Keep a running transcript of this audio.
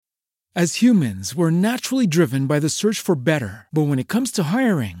As humans, we're naturally driven by the search for better. But when it comes to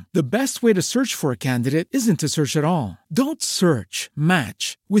hiring, the best way to search for a candidate isn't to search at all. Don't search,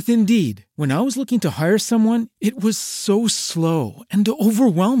 match with Indeed. When I was looking to hire someone, it was so slow and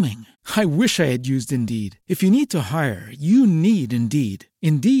overwhelming. I wish I had used Indeed. If you need to hire, you need Indeed.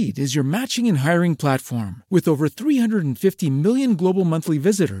 Indeed is your matching and hiring platform with over 350 million global monthly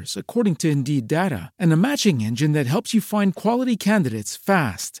visitors, according to Indeed data, and a matching engine that helps you find quality candidates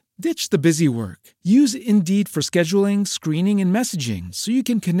fast. Ditch the busy work. Use Indeed for scheduling, screening, and messaging so you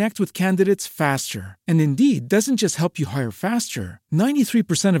can connect with candidates faster. And Indeed doesn't just help you hire faster.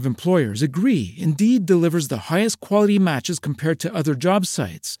 93% of employers agree Indeed delivers the highest quality matches compared to other job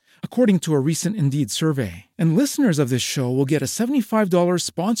sites, according to a recent Indeed survey. And listeners of this show will get a $75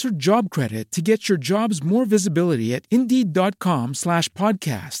 sponsored job credit to get your jobs more visibility at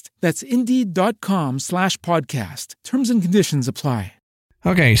Indeed.com/podcast. That's Indeed.com/podcast. Terms and conditions apply.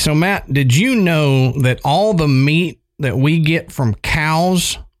 Okay, so Matt, did you know that all the meat that we get from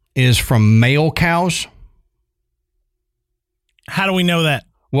cows is from male cows? How do we know that?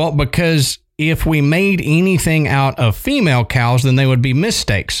 Well, because if we made anything out of female cows, then they would be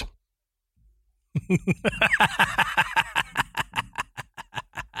mistakes.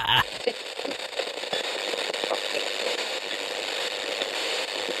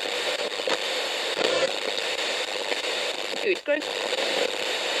 Good.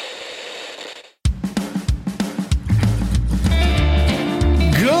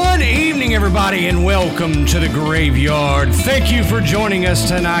 Good evening, everybody, and welcome to the Graveyard. Thank you for joining us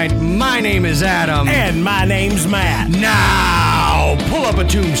tonight. My name is Adam. And my name's Matt. Now, pull up a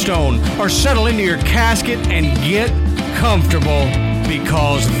tombstone or settle into your casket and get comfortable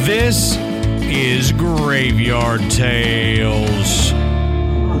because this is Graveyard Tales.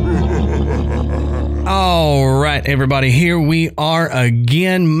 All right, everybody, here we are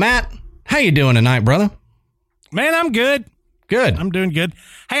again. Matt, how you doing tonight, brother? Man, I'm good. Good. I'm doing good.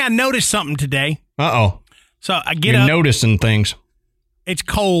 Hey, I noticed something today. Uh-oh. So I get You're up. noticing things. It's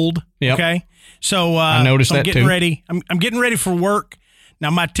cold. Yep. Okay. So I noticed I'm that getting too. ready. I'm getting ready for work.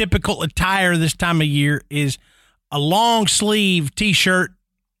 Now, my typical attire this time of year is a long sleeve T-shirt,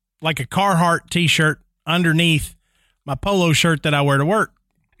 like a Carhartt T-shirt underneath my polo shirt that I wear to work.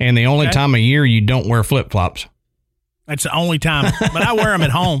 And the only time of year you don't wear flip-flops. That's the only time. But I wear them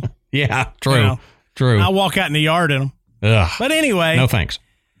at home. Yeah, true. You know, True. I walk out in the yard in them. Ugh. But anyway. No thanks.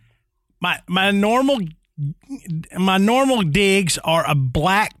 My normal digs are a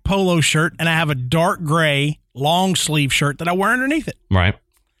black polo shirt, and I have a dark gray long sleeve shirt that I wear underneath it. Right.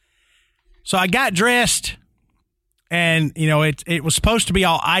 So I got dressed, and you know it was supposed to be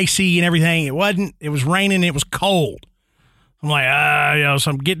all icy and everything. It wasn't. It was raining. It was cold. I'm like,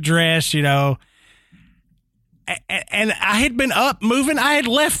 so I'm getting dressed, and I had been up moving. I had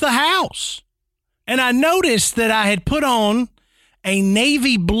left the house, and I noticed that I had put on a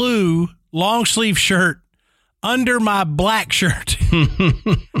navy blue long sleeve shirt under my black shirt.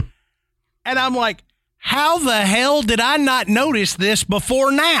 And I'm like, how the hell did I not notice this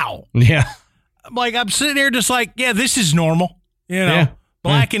before now? Yeah. Like, I'm sitting here just like, yeah, this is normal. Yeah.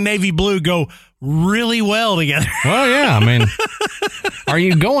 Black and navy blue go really well together. Well, yeah. I mean, are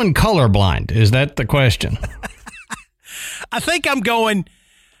you going colorblind? Is that the question? I think I'm going.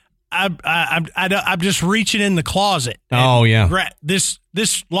 I'm just reaching in the closet. Oh, yeah. This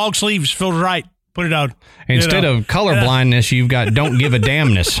long sleeves feels right. Put it on. Instead of colorblindness, you've got don't give a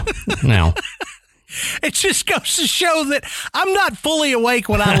damnness now. It just goes to show that I'm not fully awake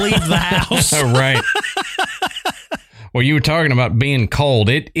when I leave the house. Right. Well, you were talking about being cold.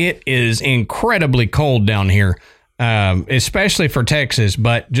 It is incredibly cold down here, especially for Texas,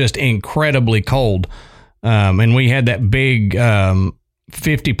 but just incredibly cold. And we had that big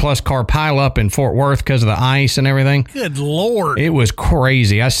 50-plus car pileup in Fort Worth because of the ice and everything. Good Lord. It was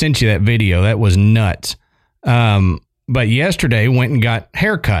crazy. I sent you that video. That was nuts. But yesterday, went and got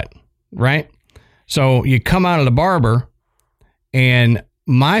haircut, right? So you come out of the barber, and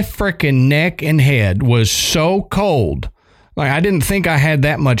my freaking neck and head was so cold. Like, I didn't think I had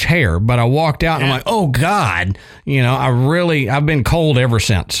that much hair, but I walked out and I'm like, oh, God. I've been cold ever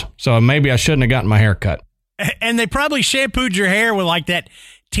since. So maybe I shouldn't have gotten my hair cut. And they probably shampooed your hair with like that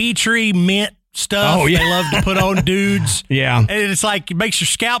tea tree mint stuff. Oh, yeah. They love to put on dudes. Yeah. And it's like, it makes your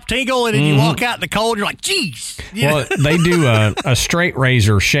scalp tingle, and then you walk out in the cold, you're like, geez. Yeah. Well, they do a straight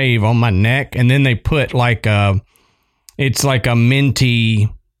razor shave on my neck, and then they put it's like a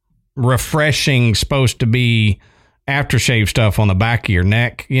minty, refreshing, supposed to be aftershave stuff on the back of your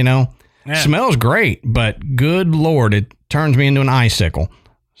neck, Yeah. Smells great, but good Lord, it turns me into an icicle.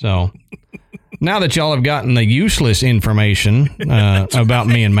 So now that y'all have gotten the useless information about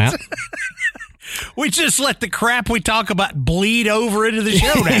me and Matt. We just let the crap we talk about bleed over into the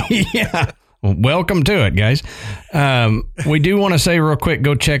show now. Yeah. Well, welcome to it, guys. We do want to say real quick,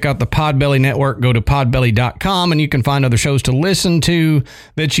 go check out the Podbelly Network. Go to podbelly.com and you can find other shows to listen to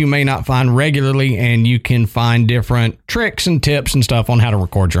that you may not find regularly, and you can find different tricks and tips and stuff on how to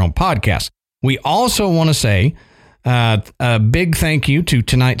record your own podcast. We also want to say a big thank you to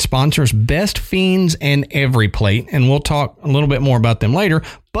tonight's sponsors, Best Fiends and Every Plate, and we'll talk a little bit more about them later.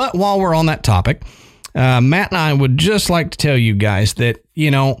 But while we're on that topic, Matt and I would just like to tell you guys that,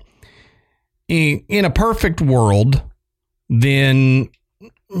 you know, in a perfect world, then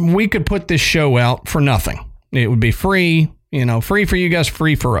we could put this show out for nothing. It would be free, you know, free for you guys,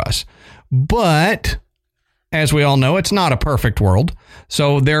 free for us. But as we all know, it's not a perfect world.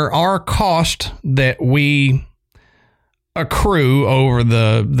 So there are costs that we accrue over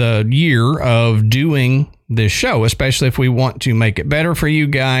the year of doing this show, especially if we want to make it better for you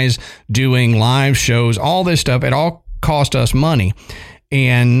guys, doing live shows, all this stuff. It all costs us money.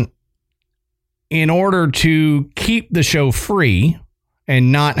 And in order to keep the show free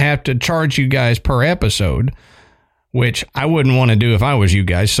and not have to charge you guys per episode, which I wouldn't want to do if I was you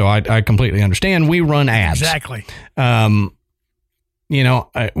guys, so I completely understand, we run ads. Exactly. You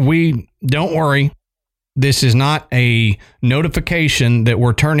know, we don't worry. This is not a notification that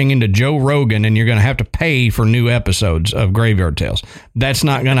we're turning into Joe Rogan and you're going to have to pay for new episodes of Graveyard Tales. That's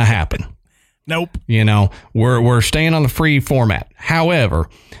not going to happen. Nope. You know, we're staying on the free format. However,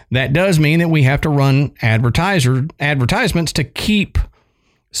 that does mean that we have to run advertisements to keep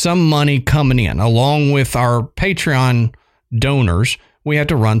some money coming in. Along with our Patreon donors, we have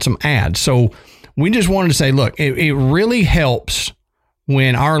to run some ads. So we just wanted to say, look, it really helps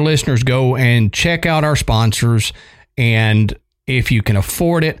when our listeners go and check out our sponsors, and if you can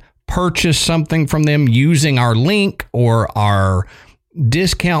afford it, purchase something from them using our link or our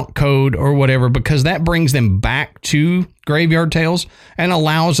discount code or whatever, because that brings them back to Graveyard Tales and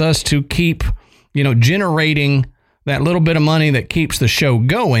allows us to keep, you know, generating that little bit of money that keeps the show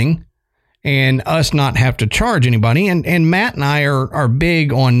going and us not have to charge anybody. And Matt and I are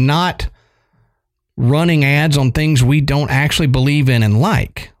big on not running ads on things we don't actually believe in and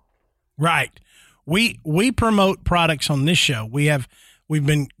like. Right. We promote products on this show. We've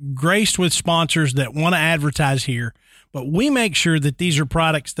been graced with sponsors that want to advertise here, but we make sure that these are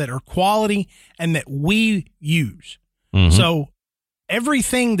products that are quality and that we use. Mm-hmm. So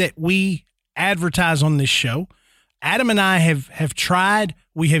everything that we advertise on this show, Adam and I have tried,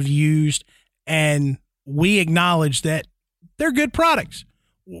 we have used, and we acknowledge that they're good products.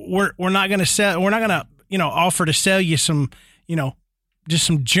 We're not going to sell. We're not going to, you know, offer to sell you some, you know, just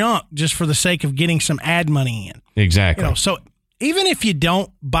some junk just for the sake of getting some ad money in. Exactly. You know, so even if you don't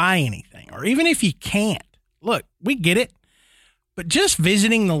buy anything, or even if you can't, look, we get it, but just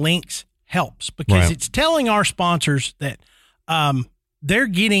visiting the links helps, because right. It's telling our sponsors that they're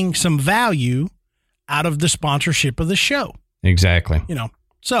getting some value out of the sponsorship of the show. Exactly. You know,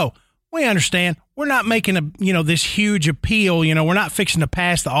 so we understand we're not making this huge appeal. You know, we're not fixing to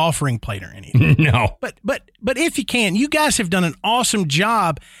pass the offering plate or anything. No. But if you can, you guys have done an awesome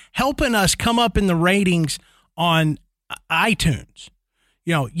job helping us come up in the ratings on iTunes.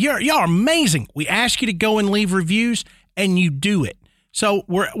 You know, y'all are amazing. We ask you to go and leave reviews, and you do it. So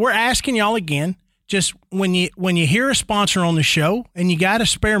we're asking y'all again, just when you hear a sponsor on the show and you got a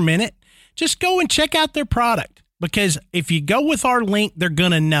spare minute, just go and check out their product, because if you go with our link, they're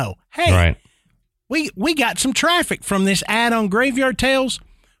gonna know, hey, right. we got some traffic from this ad on Graveyard Tales.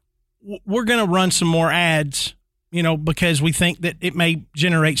 We're gonna run some more ads, you know, because we think that it may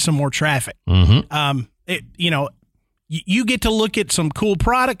generate some more traffic. Mm-hmm. You get to look at some cool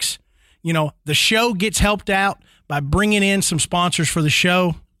products. You know, the show gets helped out by bringing in some sponsors for the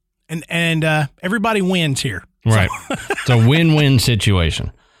show, and everybody wins here. Right. So. It's a win-win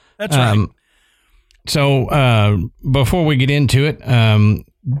situation. That's right. So before we get into it,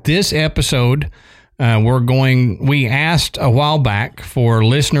 this episode, we asked a while back for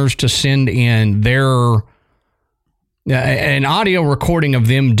listeners to send in an audio recording of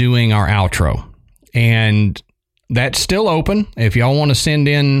them doing our outro. And that's still open. If y'all want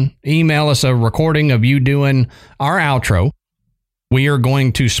to email us a recording of you doing our outro, we are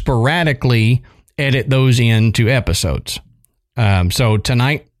going to sporadically edit those into episodes. So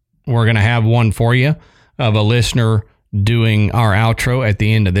tonight we're going to have one for you of a listener doing our outro at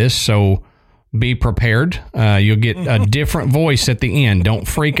the end of this. So be prepared. You'll get a different voice at the end. Don't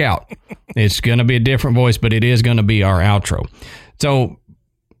freak out. It's going to be a different voice, but it is going to be our outro. So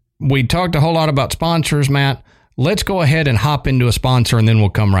we talked a whole lot about sponsors, Matt. let's go ahead and hop into a sponsor, and then we'll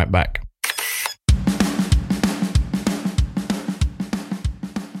come right back.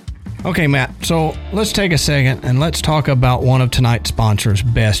 Okay, Matt, so let's take a second and let's talk about one of tonight's sponsors,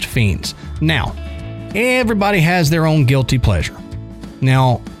 Best Fiends. Now, everybody has their own guilty pleasure.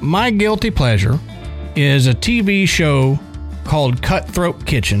 Now, my guilty pleasure is a TV show called Cutthroat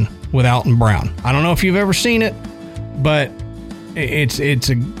Kitchen with Alton Brown. I don't know if you've ever seen it, but it's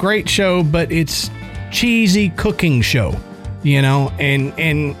a great show, but it's cheesy cooking show, you know,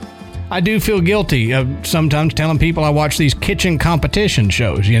 and I do feel guilty of sometimes telling people I watch these kitchen competition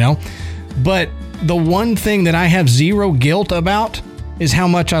shows, you know. But the one thing that I have zero guilt about is how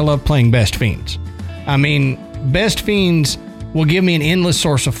much I love playing Best Fiends. I mean, Best Fiends will give me an endless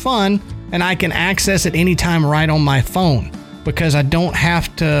source of fun, and I can access it anytime right on my phone because I don't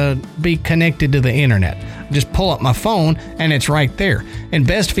have to be connected to the internet. I just pull up my phone and it's right there. And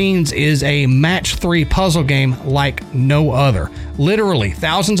Best Fiends is a match 3 puzzle game like no other. Literally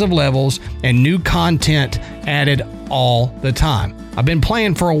thousands of levels and new content added all the time. I've been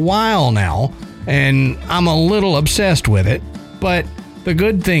playing for a while now and I'm a little obsessed with it. But the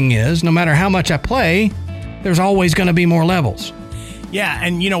good thing is, no matter how much I play, there's always going to be more levels. Yeah,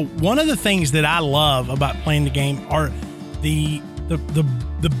 and you know, one of the things that I love about playing the game are the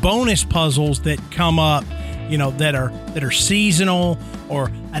bonus puzzles that come up, you know, that are seasonal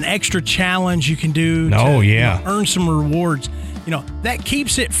or an extra challenge you can do to earn some rewards. You know, that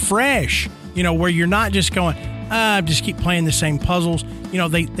keeps it fresh, you know, where you're not just going, just keep playing the same puzzles. You know,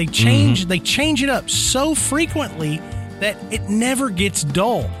 they change it up so frequently that it never gets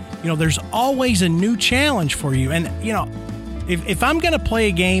dull. You know, there's always a new challenge for you. And, you know, if I'm going to play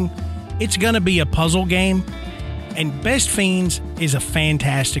a game, it's going to be a puzzle game. And Best Fiends is a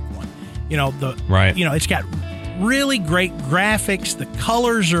fantastic one. You know, you know, it's got really great graphics. The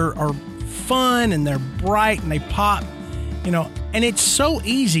colors are fun and they're bright and they pop, you know, and it's so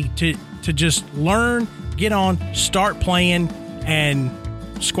easy to just learn, get on, start playing and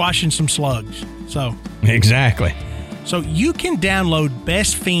squashing some slugs. So exactly. So you can download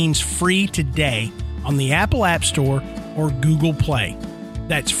Best Fiends free today on the Apple App Store or Google Play.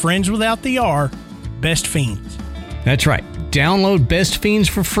 That's Friends Without the R, Best Fiends. That's right. Download Best Fiends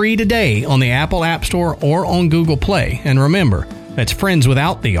for free today on the Apple App Store or on Google Play. And remember, that's Friends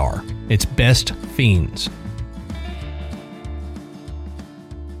Without the R. It's Best Fiends.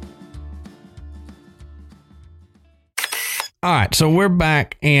 All right, so we're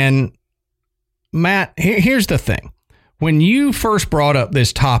back. And Matt, here's the thing. When you first brought up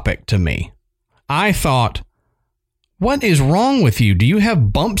this topic to me, I thought, what is wrong with you? Do you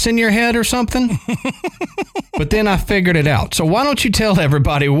have bumps in your head or something? But then I figured it out. So why don't you tell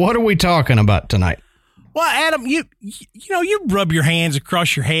everybody, what are we talking about tonight? Well, Adam, you know, you rub your hands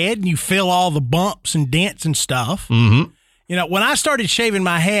across your head and you feel all the bumps and dents and stuff. Mm-hmm. You know, when I started shaving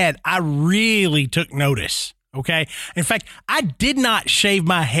my head, I really took notice. Okay. In fact, I did not shave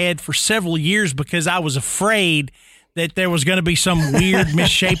my head for several years because I was afraid that there was going to be some weird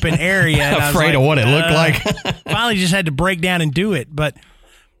misshapen area. And afraid of what it looked like. Finally just had to break down and do it. But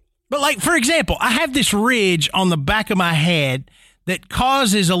like, for example, I have this ridge on the back of my head that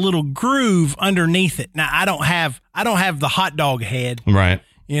causes a little groove underneath it. Now, I don't have the hot dog head. Right.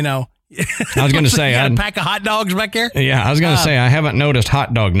 You know. I was going to say, you got a pack of hot dogs back there. Yeah, I was going to say I haven't noticed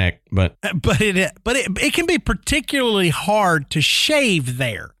hot dog neck, but it can be particularly hard to shave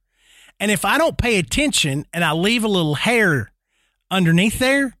there. And if I don't pay attention and I leave a little hair underneath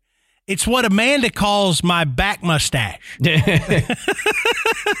there, it's what Amanda calls my back mustache.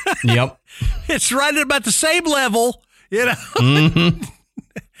 Yep. It's right at about the same level, you know. Mm-hmm.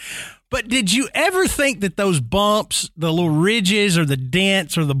 But did you ever think that those bumps, the little ridges or the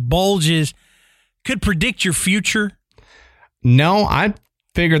dents or the bulges could predict your future? No, I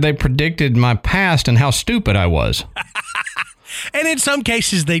figured they predicted my past and how stupid I was. And in some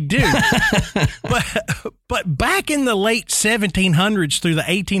cases they do. but back in the late 1700s through the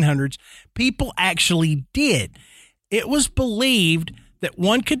 1800s, people actually did. It was believed that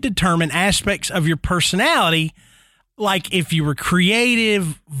one could determine aspects of your personality, like if you were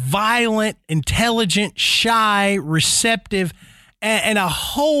creative, violent, intelligent, shy, receptive, and a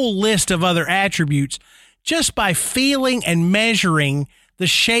whole list of other attributes just by feeling and measuring the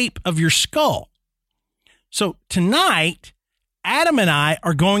shape of your skull. So tonight, Adam and I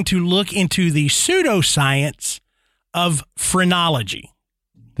are going to look into the pseudoscience of phrenology.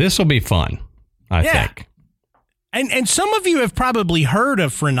 This will be fun, I think. And some of you have probably heard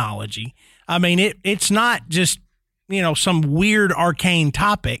of phrenology. I mean, it's not just, you know, some weird arcane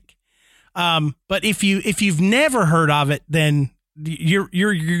topic. But if you've never heard of it, then you're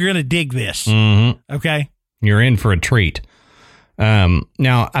going to dig this. Mm-hmm. Okay. you're in for a treat.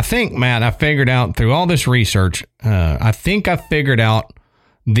 Now, I think, Matt, I figured out through all this research, I figured out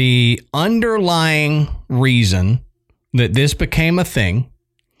the underlying reason that this became a thing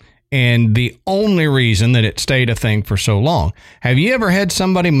and the only reason that it stayed a thing for so long. Have you ever had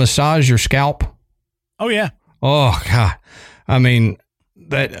somebody massage your scalp? Oh, yeah. Oh, God. I mean,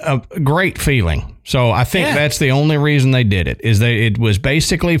 that a great feeling. So I think that's the only reason they did it, is that it was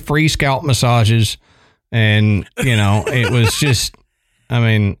basically free scalp massages. And, you know, it was just, I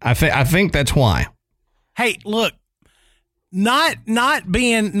mean, I think that's why. Hey, look, not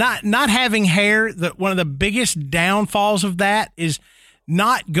having hair, one of the biggest downfalls of that is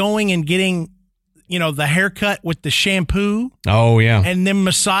not going and getting, you know, the haircut with the shampoo. Oh, yeah. And then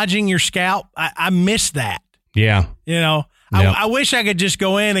massaging your scalp. I miss that. Yeah. You know, Yep. I wish I could just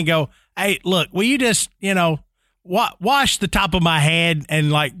go in and go, hey, look, will you just, you know, wash the top of my head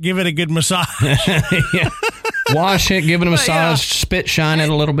and like give it a good massage? Yeah. Wash it, give it a massage, spit shine it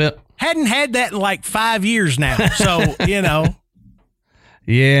a little bit. Hadn't had that in like 5 years now. So, you know.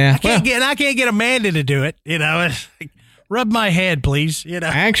 Yeah. I can't get Amanda to do it. You know, it's like, rub my head, please. You know.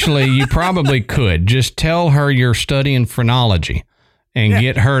 Actually, you probably could. Just tell her you're studying phrenology and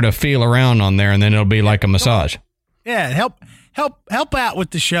get her to feel around on there, and then it'll be like a massage. Yeah, help out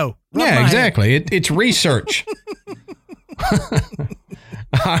with the show. Rub Yeah, my exactly. It's research.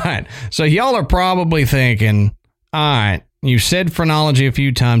 All right. So y'all are probably thinking, all right, you said phrenology a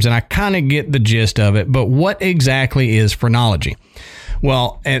few times, and I kind of get the gist of it, but what exactly is phrenology?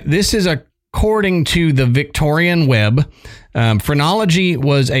 Well, this is according to the Victorian Web. Phrenology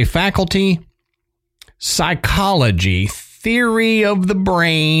was a faculty psychology, theory of the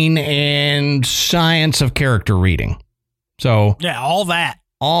brain, and science of character reading. So yeah, all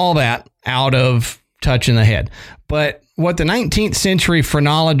that out of touching the head. But what the 19th century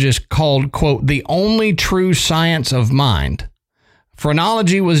phrenologists called, quote, the only true science of mind.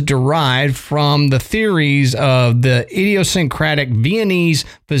 Phrenology was derived from the theories of the idiosyncratic Viennese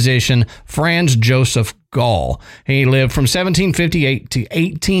physician Franz Joseph Gall. He lived from 1758 to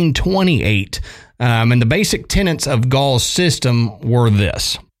 1828. And the basic tenets of Gall's system were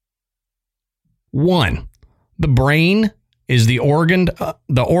this. 1. The brain is the organ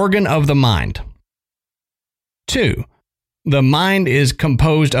of the mind. 2. The mind is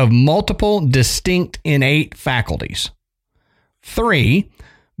composed of multiple distinct innate faculties. 3.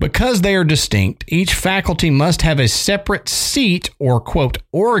 Because they are distinct, each faculty must have a separate seat or, quote,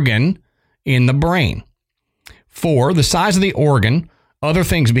 organ in the brain. 4. The size of the organ, other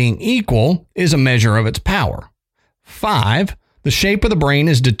things being equal, is a measure of its power. 5. The shape of the brain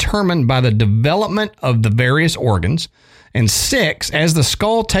is determined by the development of the various organs. And 6. As the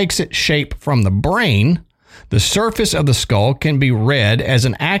skull takes its shape from the brain, the surface of the skull can be read as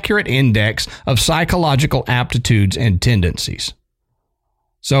an accurate index of psychological aptitudes and tendencies.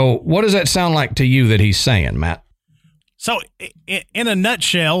 So what does that sound like to you that he's saying, Matt? So in a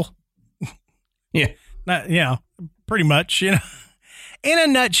nutshell, pretty much, in a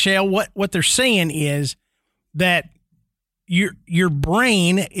nutshell, what they're saying is that your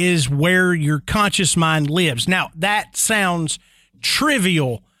brain is where your conscious mind lives. Now, that sounds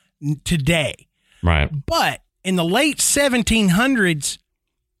trivial today. Right. But in the late 1700s,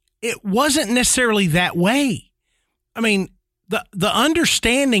 it wasn't necessarily that way. I mean, the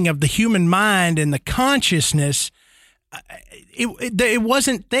understanding of the human mind and the consciousness, it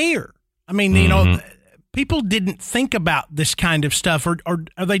wasn't there. I mean, you know, people didn't think about this kind of stuff or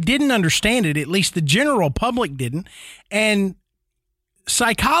they didn't understand it. At least the general public didn't. And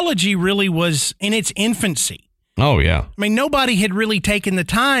psychology really was in its infancy. Oh, yeah. I mean, nobody had really taken the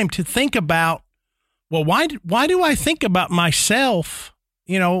time to think about, well, why do I think about myself?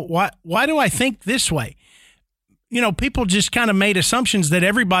 You know, why do I think this way? You know, people just kind of made assumptions that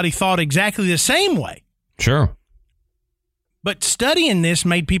everybody thought exactly the same way. Sure. But studying this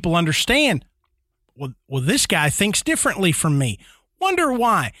made people understand, well, this guy thinks differently from me. Wonder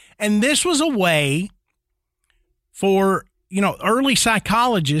why. And this was a way for, you know, early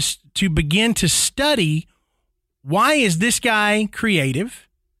psychologists to begin to study, why is this guy creative?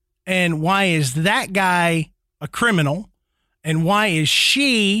 And why is that guy a criminal? And why is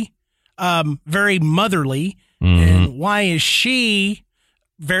she very motherly? And why is she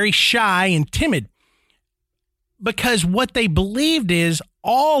very shy and timid? Because what they believed is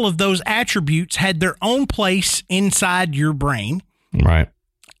all of those attributes had their own place inside your brain. Right.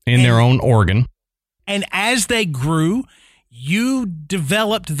 In their own organ. And as they grew, you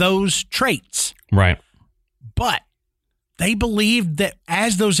developed those traits. Right. But they believed that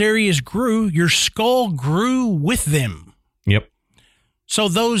as those areas grew, your skull grew with them. Yep. So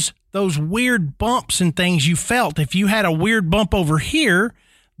those those weird bumps and things you felt. If you had a weird bump over here,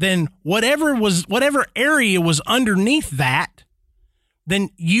 then whatever area was underneath that, then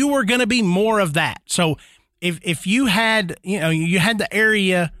you were going to be more of that. So if you had, you had the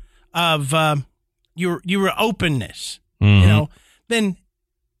area of your openness, then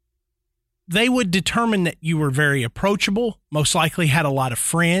they would determine that you were very approachable, most likely had a lot of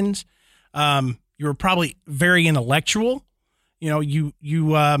friends. You were probably very intellectual. You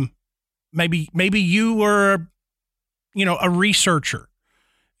maybe you were, a researcher.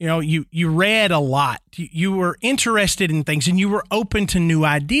 You read a lot. You were interested in things, and you were open to new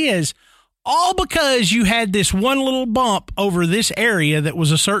ideas, all because you had this one little bump over this area that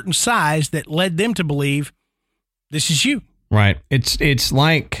was a certain size that led them to believe this is you. Right. It's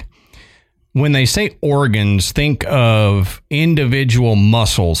like when they say organs, think of individual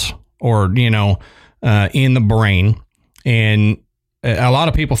muscles or, in the brain. And a lot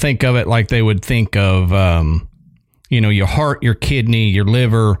of people think of it like they would think of, your heart, your kidney, your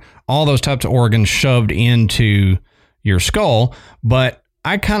liver, all those types of organs shoved into your skull. But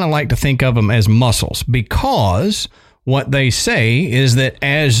I kind of like to think of them as muscles, because what they say is that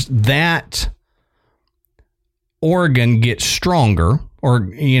as that organ gets stronger or,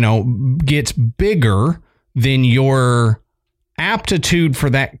 gets bigger, then your aptitude for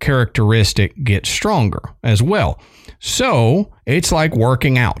that characteristic gets stronger as well. So it's like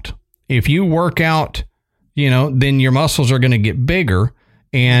working out. If you work out, then your muscles are going to get bigger.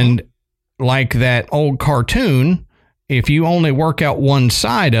 And like that old cartoon, if you only work out one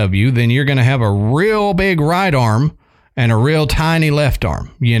side of you, then you're going to have a real big right arm and a real tiny left arm,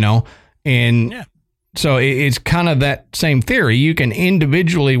 And yeah. So it's kind of that same theory. You can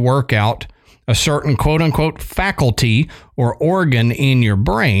individually work out a certain quote unquote faculty or organ in your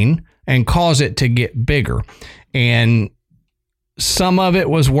brain and cause it to get bigger. And some of it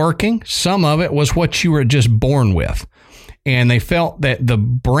was working. Some of it was what you were just born with. And they felt that the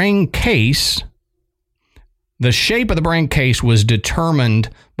brain case, the shape of the brain case was determined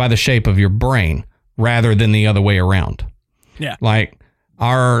by the shape of your brain rather than the other way around. Yeah. Like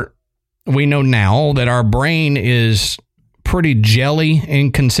we know now that our brain is pretty jelly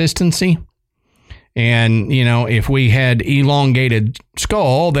in consistency. And, if we had elongated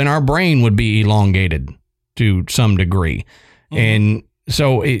skull, then our brain would be elongated to some degree. Mm-hmm. And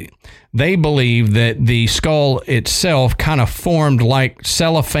so they believe that the skull itself kind of formed like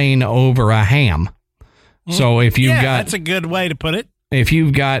cellophane over a ham. Mm-hmm. So if you've got... that's a good way to put it. If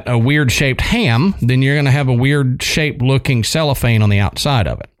you've got a weird shaped ham, then you're going to have a weird shaped looking cellophane on the outside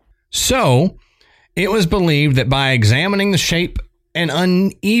of it. So it was believed that by examining the shape and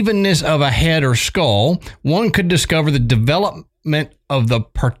unevenness of a head or skull, one could discover the development of the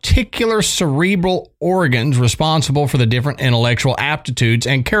particular cerebral organs responsible for the different intellectual aptitudes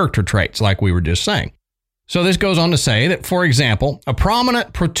and character traits, like we were just saying. So this goes on to say that, for example, a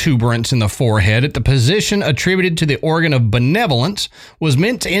prominent protuberance in the forehead at the position attributed to the organ of benevolence was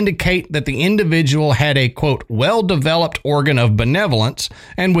meant to indicate that the individual had a, quote, well-developed organ of benevolence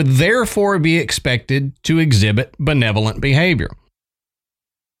and would therefore be expected to exhibit benevolent behavior.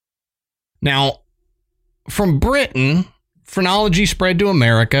 Now, from Britain, phrenology spread to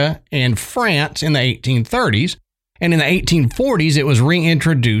America and France in the 1830s, and in the 1840s it was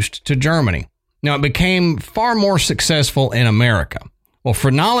reintroduced to Germany. Now, it became far more successful in America. Well,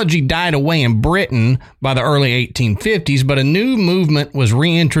 phrenology died away in Britain by the early 1850s, but a new movement was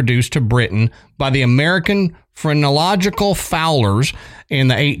reintroduced to Britain by the American phrenological Fowlers in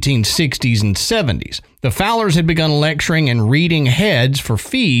the 1860s and 70s. The Fowlers had begun lecturing and reading heads for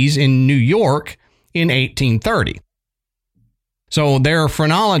fees in New York in 1830. So their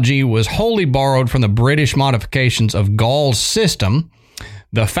phrenology was wholly borrowed from the British modifications of Gall's system.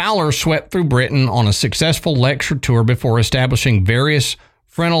 The Fowlers swept through Britain on a successful lecture tour before establishing various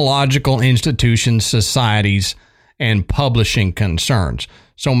phrenological institutions, societies, and publishing concerns.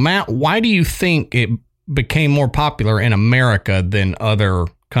 So, Matt, why do you think it became more popular in America than other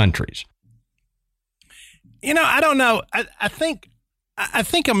countries? I don't know. I think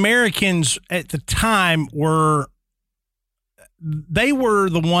Americans at the time were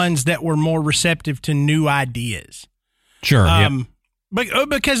the ones that were more receptive to new ideas. Sure. Yep.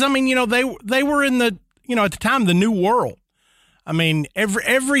 Because they were in the at the time the New World. I mean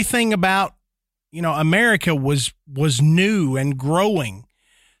everything about America was new and growing.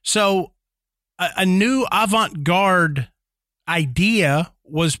 So a new avant-garde idea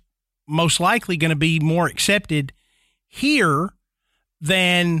was most likely going to be more accepted here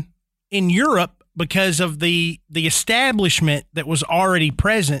than in Europe because of the establishment that was already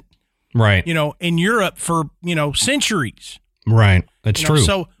present. Right. In Europe for centuries. Right. That's true.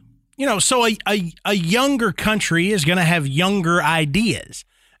 So so a younger country is going to have younger ideas.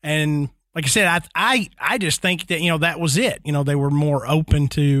 And like I said, I just think that, that was it. They were more open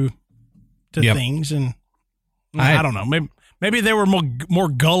to things. And I don't know, maybe they were more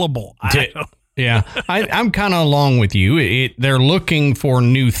gullible. Yeah, I'm kind of along with you. They're looking for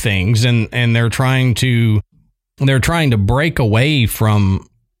new things, and they're trying to break away from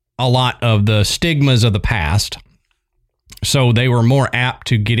a lot of the stigmas of the past. So they were more apt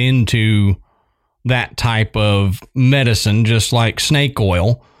to get into that type of medicine, just like snake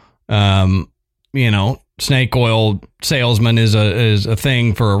oil. Snake oil salesman is a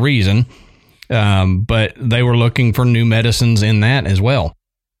thing for a reason. But they were looking for new medicines in that as well.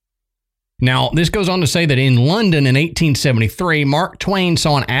 Now, this goes on to say that in London in 1873, Mark Twain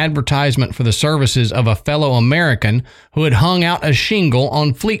saw an advertisement for the services of a fellow American who had hung out a shingle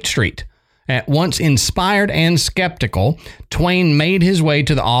on Fleet Street. At once inspired and skeptical, Twain made his way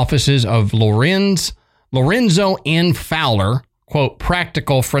to the offices of Lorenzo N. Fowler, quote,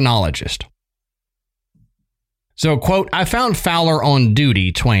 practical phrenologist. So, quote, I found Fowler on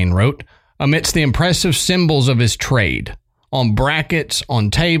duty, Twain wrote, amidst the impressive symbols of his trade. On brackets, on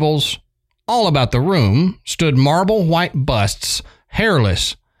tables, all about the room stood marble white busts,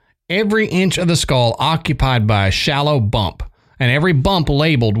 hairless, every inch of the skull occupied by a shallow bump, and every bump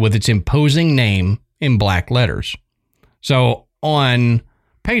labeled with its imposing name in black letters. So on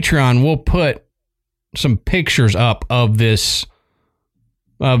Patreon, we'll put some pictures up of this,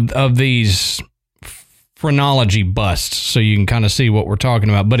 of these phrenology busts, so you can kind of see what we're talking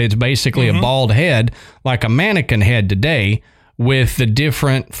about. But it's basically a bald head, like a mannequin head today, with the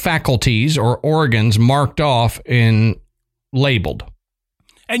different faculties or organs marked off and labeled.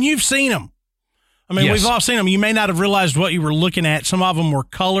 And you've seen them. I mean, Yes. We've all seen them. You may not have realized what you were looking at. Some of them were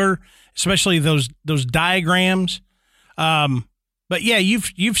color, especially those diagrams. But yeah,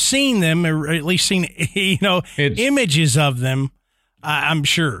 you've seen them, or at least seen images of them. I'm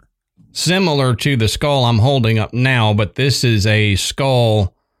sure. Similar to the skull I'm holding up now, but this is a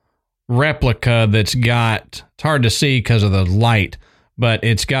skull replica that's got, it's hard to see because of the light, but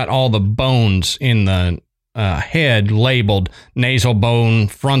it's got all the bones in the head labeled: nasal bone,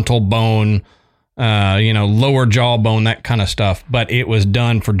 frontal bone, lower jaw bone, that kind of stuff. But it was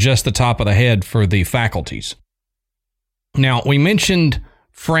done for just the top of the head for the faculties. Now, we mentioned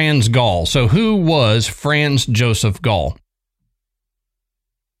Franz Gall. So who was Franz Joseph Gall?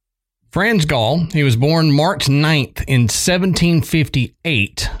 Franz Gall, he was born March 9th in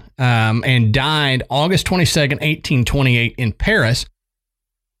 1758 and died August 22nd, 1828 in Paris.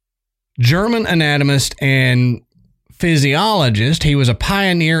 German anatomist and physiologist, he was a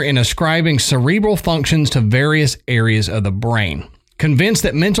pioneer in ascribing cerebral functions to various areas of the brain. Convinced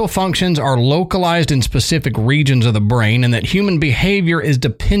that mental functions are localized in specific regions of the brain and that human behavior is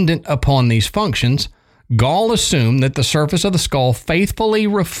dependent upon these functions, Gall assumed that the surface of the skull faithfully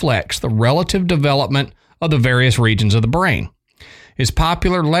reflects the relative development of the various regions of the brain. His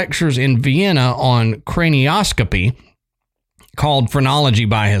popular lectures in Vienna on cranioscopy, called phrenology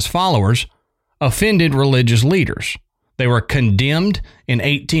by his followers, offended religious leaders. They were condemned in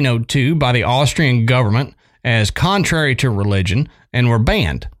 1802 by the Austrian government as contrary to religion and were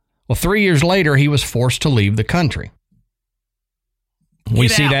banned. Well, 3 years later, he was forced to leave the country. We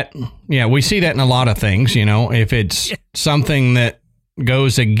see that in a lot of things, if it's something that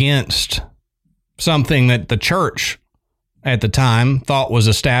goes against something that the church at the time thought was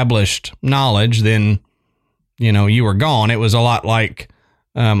established knowledge, then, you were gone. It was a lot like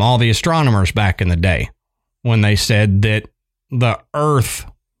all the astronomers back in the day when they said that the earth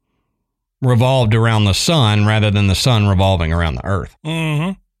revolved around the sun rather than the sun revolving around the earth.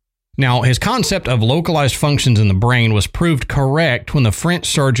 Mm-hmm. Now, his concept of localized functions in the brain was proved correct when the French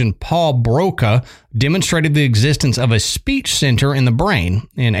surgeon Paul Broca demonstrated the existence of a speech center in the brain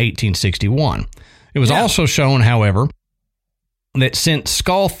in 1861. It was also shown, however, that since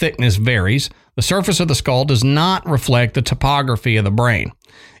skull thickness varies, the surface of the skull does not reflect the topography of the brain,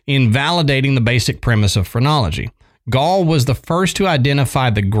 invalidating the basic premise of phrenology. Gall was the first to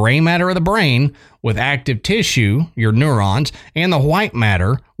identify the gray matter of the brain with active tissue, your neurons, and the white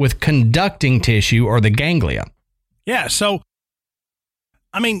matter with conducting tissue, or the ganglia. Yeah, so,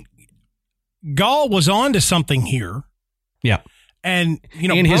 Gall was on to something here. Yeah. And,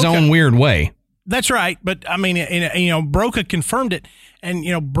 in his own weird way. That's right. But, Broca confirmed it.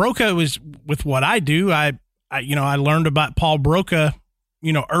 And, Broca was, with what I do, I learned about Paul Broca,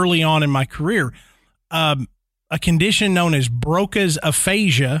 early on in my career. A condition known as Broca's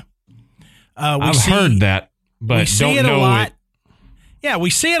aphasia. I've heard that, but we see don't it know a lot. it. Yeah, we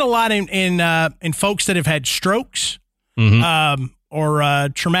see it a lot in folks that have had strokes, Mm-hmm. or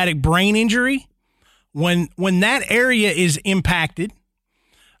traumatic brain injury, when that area is impacted,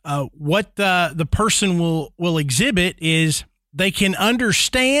 what the person will exhibit is they can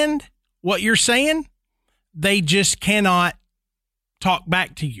understand what you're saying. They just cannot talk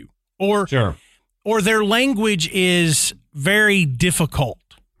back to you, or their language is very difficult.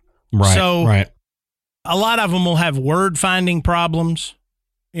 Right. So right. a lot of them will have word finding problems.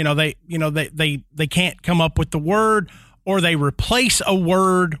 They can't come up with the word, or they replace a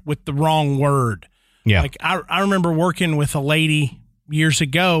word with the wrong word. Yeah. Like I remember working with a lady years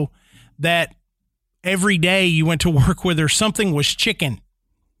ago that every day you went to work with her, something was chicken.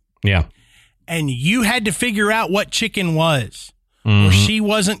 Yeah. And you had to figure out what chicken was, or she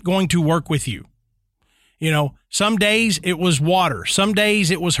wasn't going to work with you. Some days it was water. Some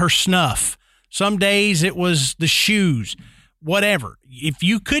days it was her snuff. Some days it was the shoes, whatever. If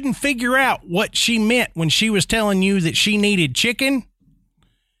you couldn't figure out what she meant when she was telling you that she needed chicken,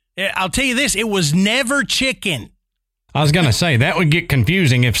 I'll tell you this, it was never chicken. I was going to say that would get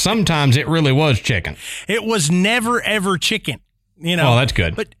confusing if sometimes it really was chicken. It was never, ever chicken. Oh, that's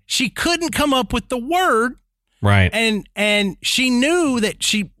good. But she couldn't come up with the word. Right. And she knew that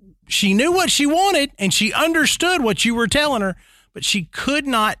she knew what she wanted, and she understood what you were telling her, but she could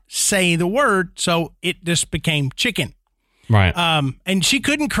not say the word, so it just became chicken. Right. And she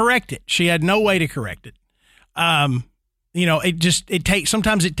couldn't correct it. She had no way to correct it.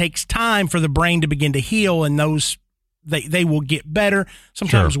 Sometimes it takes time for the brain to begin to heal, and those they will get better.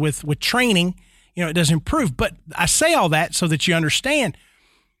 Sometimes with training, it does improve. But I say all that so that you understand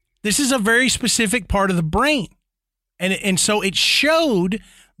this is a very specific part of the brain. And so it showed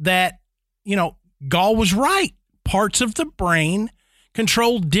that, Gall was right. Parts of the brain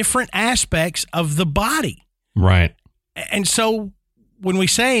control different aspects of the body. Right. And so when we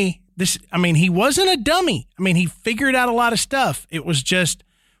say this, he wasn't a dummy. He figured out a lot of stuff. It was just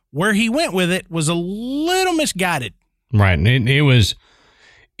where he went with it was a little misguided. Right. It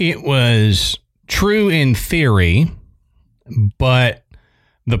was true in theory, but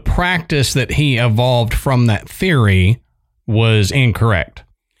the practice that he evolved from that theory was incorrect.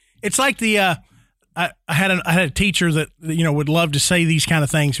 It's like I had a teacher that would love to say these kind of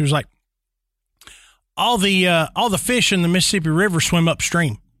things. He was like, all the fish in the Mississippi River swim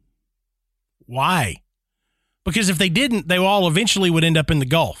upstream. Why? Because if they didn't, they all eventually would end up in the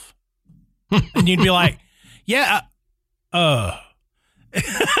Gulf. And you'd be like, yeah.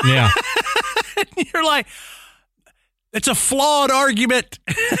 Yeah. You're like, it's a flawed argument.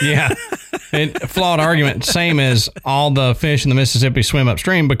 Yeah. Flawed argument. Same as all the fish in the Mississippi swim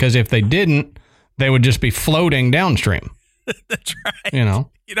upstream, because if they didn't, they would just be floating downstream. That's right.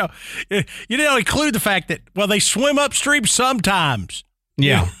 You don't include the fact that, they swim upstream sometimes.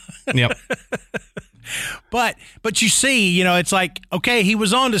 Yeah. Yep. But you see, it's like, okay, he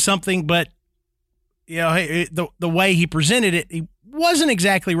was onto something, but the way he presented it, he wasn't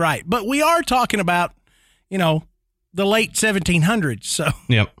exactly right. But we are talking about, the late 1700s. So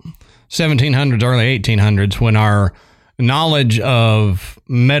yep, 1700s, early 1800s, when our knowledge of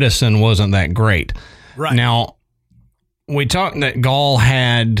medicine wasn't that great. Right. Now, we talked that Gall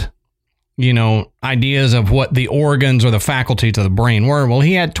had, ideas of what the organs or the faculties of the brain were. Well,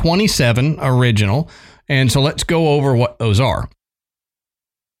 he had 27 original, and so let's go over what those are.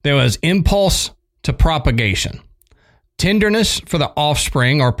 There was impulse to propagation, tenderness for the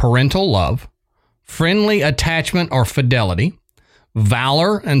offspring or parental love, friendly attachment or fidelity,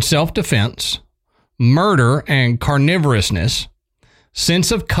 valor and self-defense, murder and carnivorousness,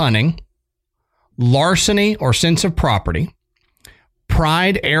 sense of cunning, larceny or sense of property,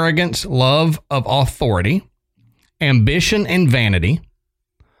 pride, arrogance, love of authority, ambition and vanity,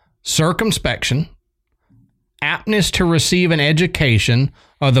 circumspection, aptness to receive an education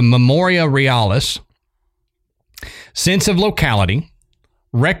or the memoria realis, sense of locality,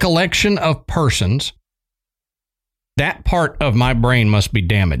 recollection of persons. That part of my brain must be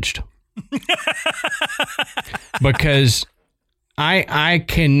damaged. Because I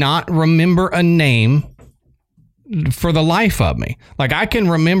cannot remember a name for the life of me. Like, I can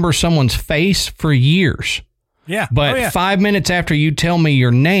remember someone's face for years. Yeah. But 5 minutes after you tell me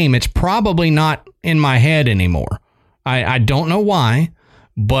your name, it's probably not in my head anymore. I don't know why,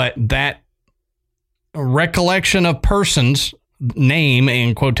 but that recollection of persons, name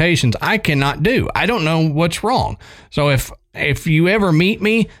in quotations, I cannot do. I don't know what's wrong. So if you ever meet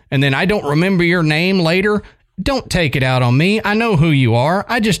me and then I don't remember your name later, don't take it out on me. I know who you are.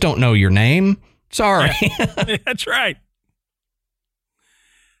 I just don't know your name. Sorry. Yeah, that's right.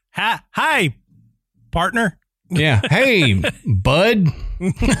 Hi, partner. Yeah. Hey, bud.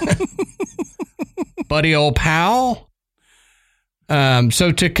 Buddy old pal.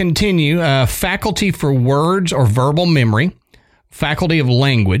 So to continue, faculty for words or verbal memory, faculty of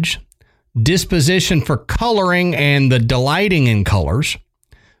language, disposition for coloring and the delighting in colors,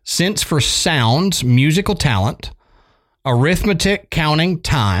 sense for sounds, musical talent, arithmetic, counting,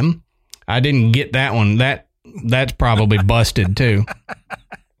 time. I didn't get that one. That's probably busted too.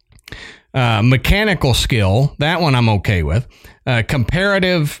 Mechanical skill, that one I'm okay with.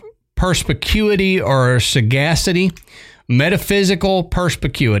 Comparative perspicuity or sagacity, metaphysical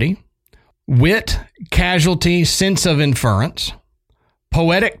perspicuity, wit, casualty, sense of inference,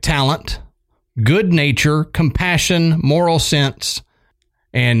 poetic talent, good nature, compassion, moral sense,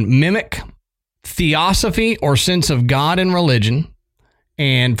 and mimic, theosophy or sense of God and religion,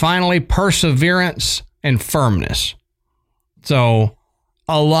 and finally, perseverance and firmness. So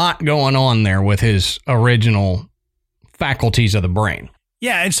a lot going on there with his original faculties of the brain.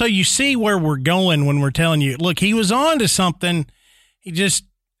 Yeah, and so you see where we're going when we're telling you, look, he was on to something.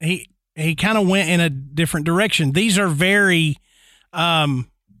 He kind of went in a different direction. These are very,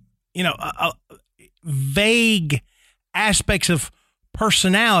 vague aspects of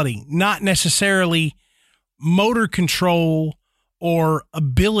personality, not necessarily motor control or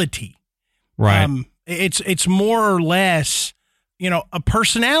ability. Right. It's more or less, a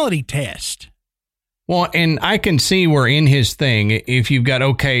personality test. Well, and I can see where in his thing, if you've got,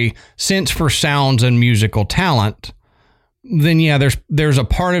 sense for sounds and musical talent, then yeah, there's a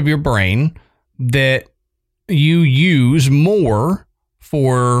part of your brain that you use more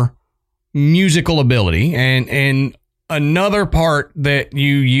for musical ability and another part that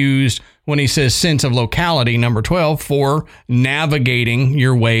you use when he says sense of locality, number 12, for navigating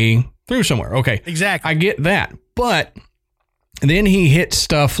your way through somewhere. Okay. Exactly. I get that. But then he hits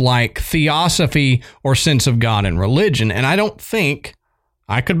stuff like theosophy or sense of God and religion. And I don't think,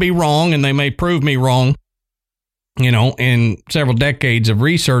 I could be wrong, and they may prove me wrong, in several decades of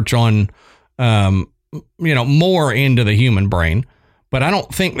research on, more into the human brain. But I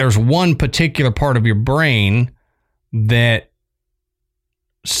don't think there's one particular part of your brain that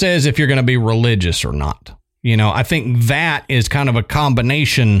says if you're going to be religious or not. I think that is kind of a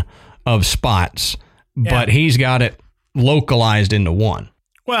combination of spots, but he's got it localized into one.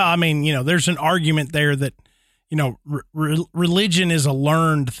 Well, I mean, there's an argument there that, religion is a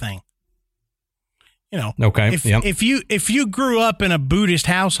learned thing. Okay. If you grew up in a Buddhist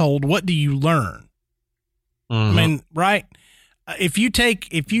household, what do you learn? Mm-hmm. I mean, right? If you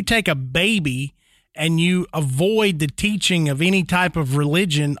take a baby and you avoid the teaching of any type of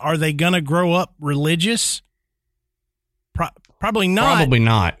religion, are they going to grow up religious? Probably not. Probably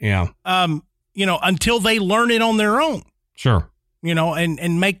not. Yeah. Until they learn it on their own. Sure.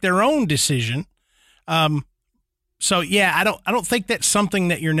 And make their own decision. So yeah, I don't think that's something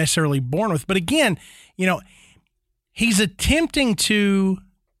that you're necessarily born with. But again, he's attempting to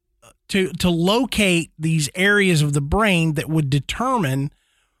locate these areas of the brain that would determine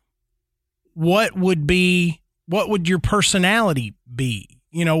what would your personality be?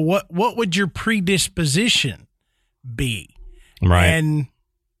 What would your predisposition be? Right. And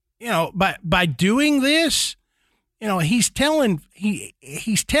by doing this, he's telling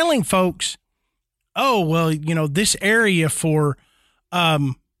folks, oh, well, this area for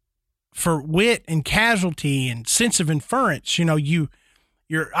wit and casualty and sense of inference,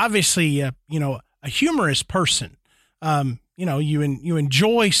 you're obviously a humorous person. You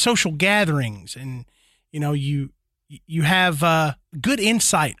enjoy social gatherings, and you have good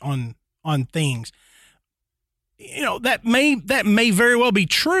insight on things. That may very well be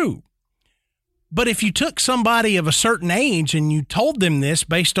true. But if you took somebody of a certain age and you told them this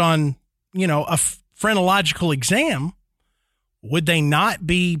based on, a phrenological exam, would they not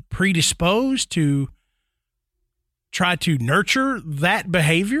be predisposed to try to nurture that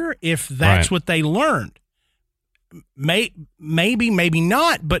behavior if that's right. what they learned? Maybe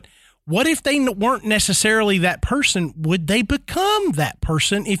not. But what if they weren't necessarily that person? Would they become that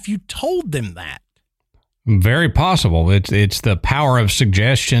person if you told them that? Very possible. It's the power of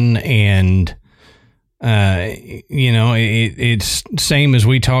suggestion, and it's same as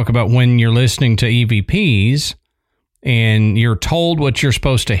we talk about when you're listening to EVPs and you're told what you're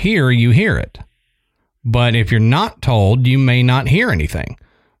supposed to hear, you hear it. But if you're not told, you may not hear anything.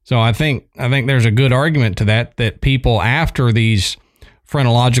 So I think there's a good argument to that people after these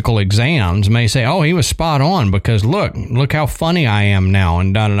phrenological exams may say, oh, he was spot on because look how funny I am now,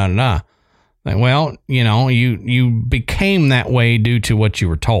 and da-da-da-da-da. Well, you became that way due to what you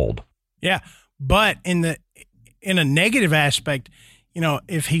were told. Yeah. But in a negative aspect,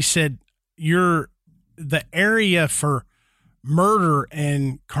 if he said you're the area for murder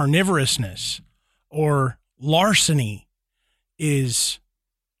and carnivorousness or larceny is,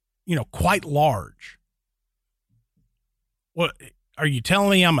 quite large. What are you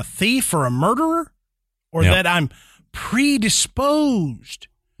telling me? I'm a thief or a murderer, or that I'm predisposed,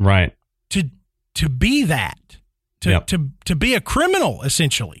 right, to be that, to be a criminal,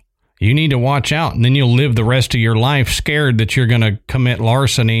 essentially. You need to watch out, and then you'll live the rest of your life scared that you're going to commit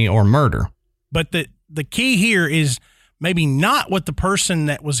larceny or murder. But the key here is maybe not what the person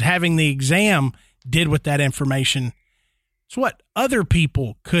that was having the exam did with that information. It's what other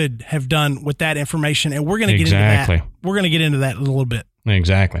people could have done with that information, and we're going to get into that. We're going to get into that in a little bit.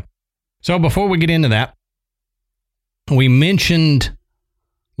 Exactly. So before we get into that, we mentioned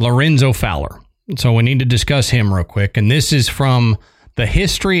Lorenzo Fowler. So we need to discuss him real quick, and this is from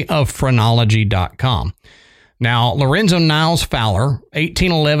thehistoryofphrenology.com. Now, Lorenzo Niles Fowler,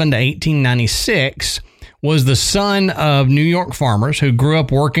 1811 to 1896, was the son of New York farmers who grew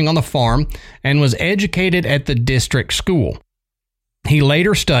up working on the farm and was educated at the district school. He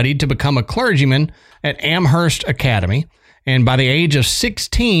later studied to become a clergyman at Amherst Academy, and by the age of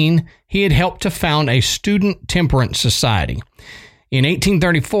 16, he had helped to found a student temperance society. In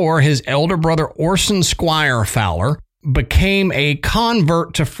 1834, his elder brother Orson Squire Fowler became a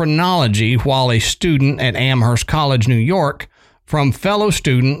convert to phrenology while a student at Amherst College, New York, from fellow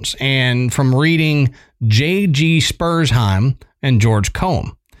students and from reading J.G. Spurzheim and George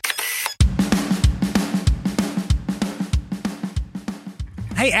Combe.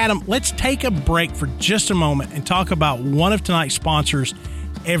 Hey, Adam, let's take a break for just a moment and talk about one of tonight's sponsors,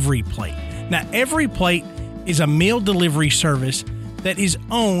 Every Plate. Now, Every Plate is a meal delivery service that is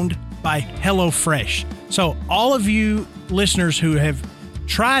owned by HelloFresh. So all of you listeners who have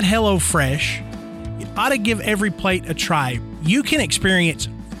tried HelloFresh, you ought to give Every Plate a try. You can experience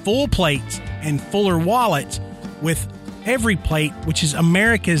full plates and fuller wallets with Every Plate, which is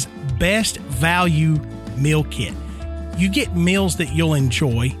America's best value meal kit. You get meals that you'll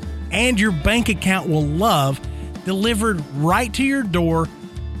enjoy and your bank account will love, delivered right to your door,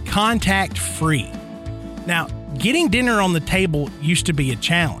 contact-free. Now, getting dinner on the table used to be a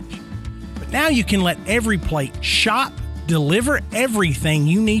challenge, but now you can let Every Plate shop, deliver everything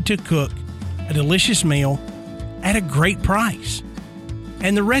you need to cook a delicious meal at a great price.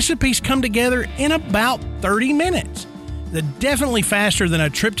 And the recipes come together in about 30 minutes. They're definitely faster than a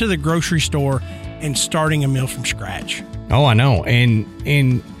trip to the grocery store and starting a meal from scratch. Oh, I know.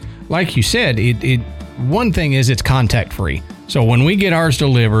 And like you said, one thing is it's contact free. So when we get ours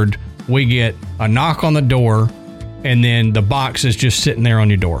delivered, we get a knock on the door and then the box is just sitting there on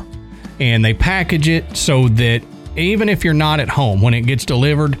your door. And they package it so that even if you're not at home, when it gets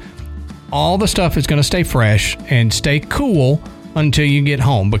delivered, all the stuff is going to stay fresh and stay cool until you get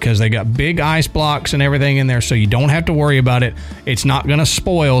home, because they got big ice blocks and everything in there, so you don't have to worry about it. It's not going to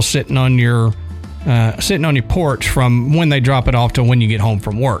spoil sitting on your porch from when they drop it off to when you get home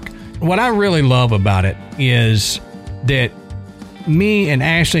from work. What I really love about it is that me and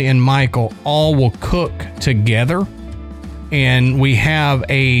Ashley and Michael all will cook together, and we have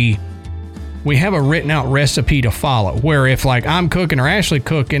a written out recipe to follow, where if like I'm cooking or Ashley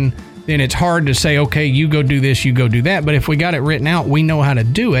cooking, then it's hard to say, okay, you go do this, you go do that. But if we got it written out, we know how to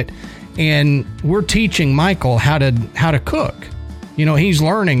do it. And we're teaching Michael how to cook. You know, he's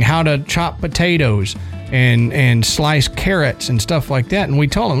learning how to chop potatoes and slice carrots and stuff like that. And we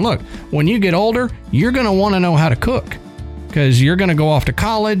told him, look, when you get older, you're going to want to know how to cook, because you're going to go off to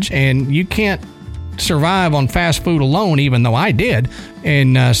college and you can't survive on fast food alone, even though I did.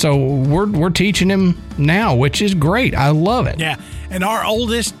 And so we're teaching him now, which is great. I love it. Yeah. And our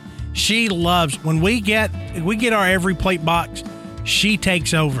oldest, she loves when we get our Every Plate box, she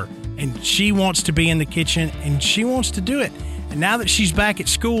takes over and she wants to be in the kitchen and she wants to do it. And now that she's back at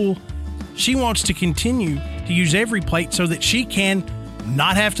school, she wants to continue to use Every Plate so that she can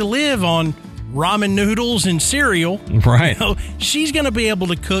not have to live on ramen noodles and cereal. Right. So she's going to be able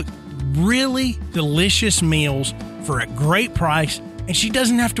to cook really delicious meals for a great price. And she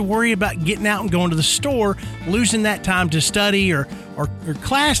doesn't have to worry about getting out and going to the store, losing that time to study or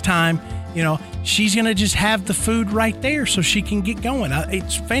class time. You know, she's going to just have the food right there so she can get going.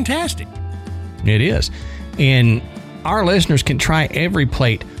 It's fantastic. It is. And our listeners can try Every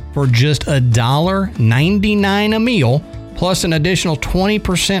Plate for just $1.99 a meal, plus an additional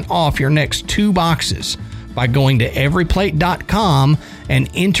 20% off your next 2 boxes by going to everyplate.com and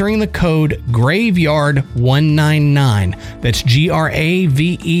entering the code GRAVEYARD199. That's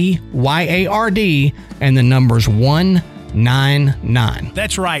GRAVEYARD and the numbers 199.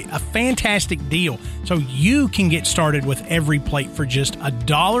 That's right. A fantastic deal. So you can get started with Every Plate for just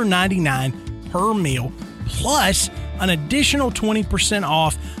 $1.99 per meal, plus an additional 20%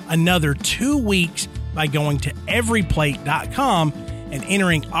 off another 2 weeks by going to everyplate.com and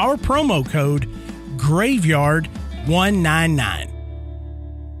entering our promo code Graveyard199.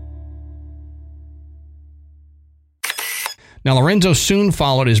 Now, Lorenzo soon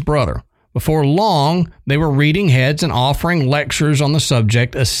followed his brother. Before long, they were reading heads and offering lectures on the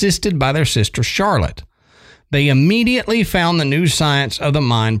subject, assisted by their sister Charlotte. They immediately found the new science of the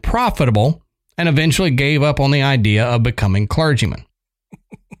mind profitable and eventually gave up on the idea of becoming clergymen.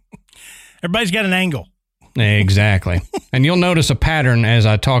 Everybody's got an angle. Exactly. And you'll notice a pattern as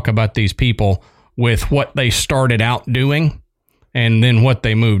I talk about these people with what they started out doing and then what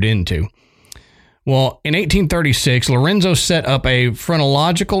they moved into. Well, in 1836, Lorenzo set up a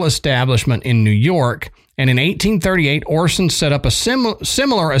phrenological establishment in New York, and in 1838, Orson set up a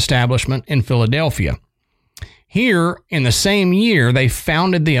similar establishment in Philadelphia. Here, in the same year, they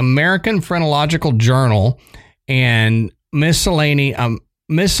founded the American Phrenological Journal and Miscellany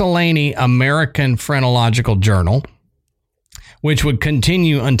American Phrenological Journal, which would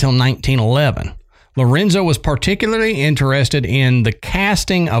continue until 1911. Lorenzo was particularly interested in the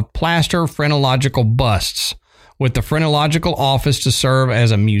casting of plaster phrenological busts. With the phrenological office to serve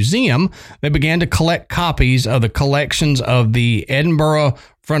as a museum, they began to collect copies of the collections of the Edinburgh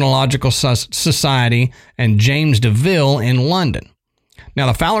Phrenological Society and James Deville in London. Now,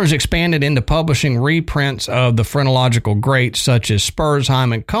 the Fowlers expanded into publishing reprints of the phrenological greats such as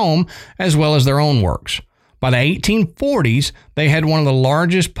Spurzheim and Combe, as well as their own works. By the 1840s, they had one of the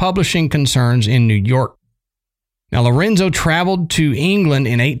largest publishing concerns in New York. Now, Lorenzo traveled to England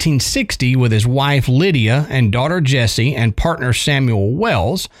in 1860 with his wife Lydia and daughter Jessie and partner Samuel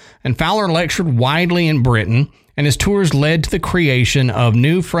Wells, and Fowler lectured widely in Britain, and his tours led to the creation of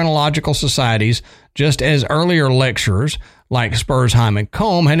new phrenological societies, just as earlier lecturers like Spurzheim and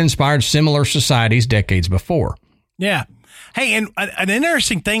Combe had inspired similar societies decades before. Yeah. Hey, and an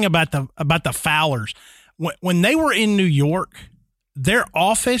interesting thing about the Fowlers, when they were in New York, their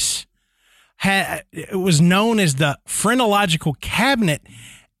office it was known as the Phrenological Cabinet,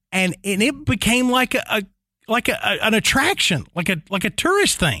 and it became like an attraction, like a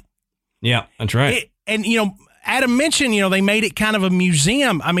tourist thing. Yeah, that's right. And Adam mentioned, they made it kind of a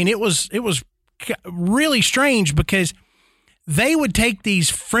museum. I mean, it was really strange because they would take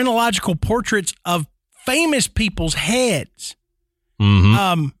these phrenological portraits of famous people's heads.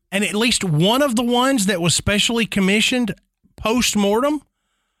 Mm-hmm. And at least one of the ones that was specially commissioned post-mortem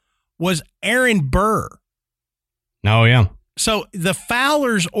was Aaron Burr. Oh, yeah. So the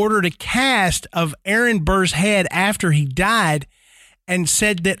Fowlers ordered a cast of Aaron Burr's head after he died and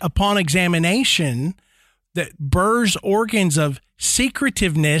said that upon examination, that Burr's organs of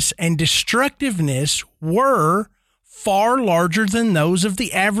secretiveness and destructiveness were far larger than those of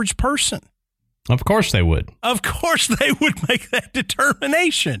the average person. Of course they would. Of course they would make that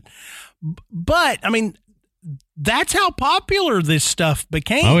determination. But, I mean, that's how popular this stuff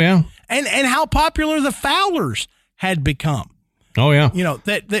became. Oh, yeah. And how popular the Fowlers had become. Oh, yeah.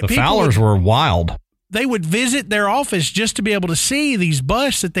 That the Fowlers were wild. They would visit their office just to be able to see these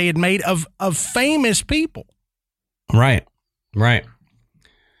busts that they had made of famous people. Right.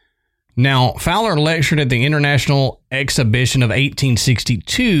 Now, Fowler lectured at the International Exhibition of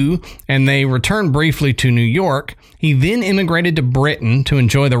 1862, and they returned briefly to New York. He then immigrated to Britain to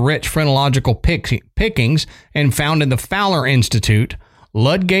enjoy the rich phrenological pickings and founded the Fowler Institute,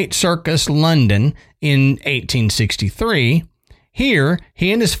 Ludgate Circus, London, in 1863. Here,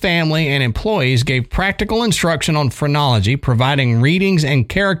 he and his family and employees gave practical instruction on phrenology, providing readings and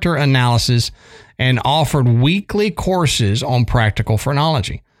character analysis, and offered weekly courses on practical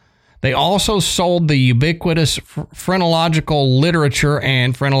phrenology. They also sold the ubiquitous phrenological literature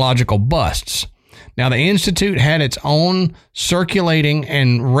and phrenological busts. Now, the Institute had its own circulating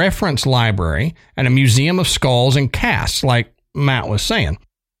and reference library and a museum of skulls and casts, like Matt was saying.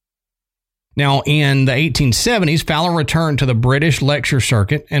 Now, in the 1870s, Fowler returned to the British lecture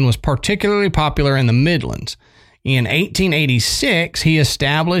circuit and was particularly popular in the Midlands. In 1886, he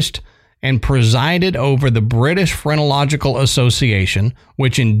established and presided over the British Phrenological Association,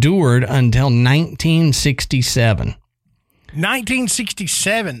 which endured until 1967.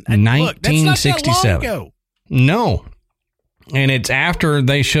 1967? 1967. Look, that's not that long ago. No. And it's after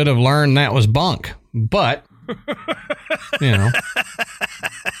they should have learned that was bunk. But,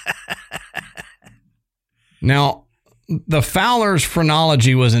 Now, the Fowler's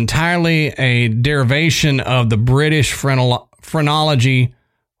phrenology was entirely a derivation of the British phrenology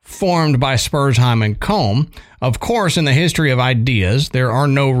formed by Spurzheim and Combe. Of course, in the history of ideas, there are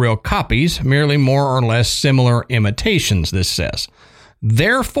no real copies, merely more or less similar imitations, this says.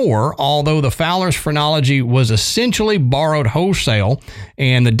 Therefore, although the Fowler's phrenology was essentially borrowed wholesale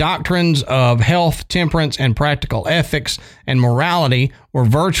and the doctrines of health, temperance, and practical ethics and morality were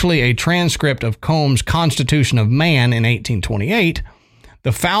virtually a transcript of Combs' Constitution of Man in 1828,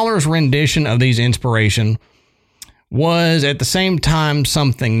 the Fowler's rendition of these inspiration was at the same time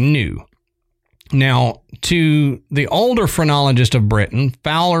something new. Now, to the older phrenologist of Britain,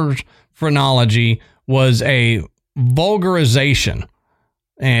 Fowler's phrenology was a vulgarization,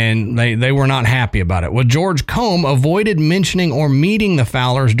 and they were not happy about it. Well, George Combe avoided mentioning or meeting the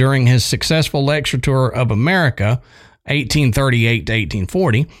Fowlers during his successful lecture tour of America, 1838 to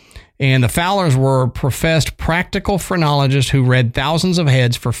 1840, and the Fowlers were professed practical phrenologists who read thousands of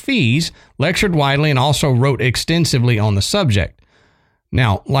heads for fees, lectured widely, and also wrote extensively on the subject.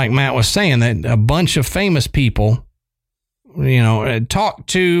 Now, like Matt was saying, that a bunch of famous people, talked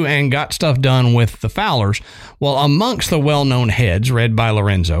to and got stuff done with the Fowlers. Well, amongst the well-known heads read by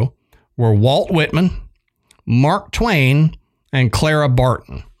Lorenzo were Walt Whitman, Mark Twain, and Clara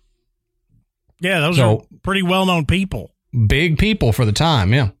Barton. Yeah, those are pretty well-known people. Big people for the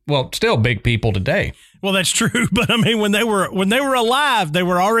time, yeah. Well, still big people today. Well, that's true, but I mean, when they were alive, they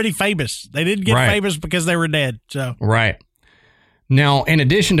were already famous. They didn't get famous because they were dead. So right. Now, in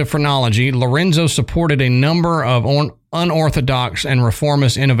addition to phrenology, Lorenzo supported a number of unorthodox and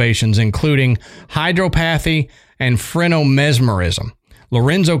reformist innovations, including hydropathy and phrenomesmerism.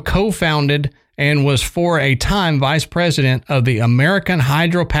 Lorenzo co-founded and was for a time vice president of the American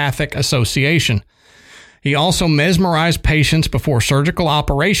Hydropathic Association. He also mesmerized patients before surgical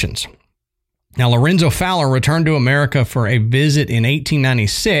operations. Now, Lorenzo Fowler returned to America for a visit in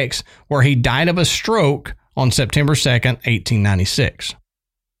 1896, where he died of a stroke on September 2nd, 1896.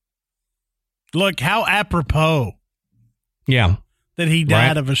 Look, how apropos. Yeah. That he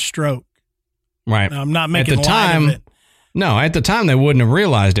died of a stroke. Right. Now, I'm not making light of it. No, at the time they wouldn't have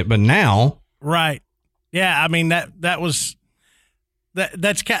realized it, but now. Right. Yeah, I mean it's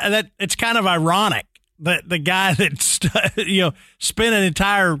kind of ironic that the guy that spent an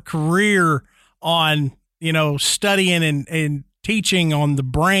entire career on, studying and teaching on the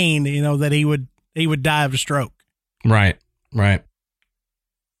brain, that he would die of a stroke. Right.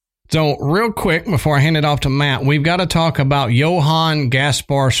 So real quick, before I hand it off to Matt, we've got to talk about Johann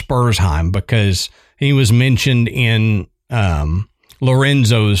Gaspar Spurzheim, because he was mentioned in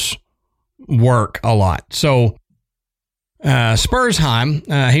Lorenzo's work a lot. So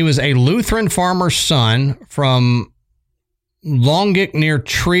Spurzheim, he was a Lutheran farmer's son from Longic near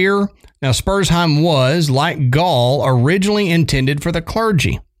Trier. Now, Spurzheim was, like Gall, originally intended for the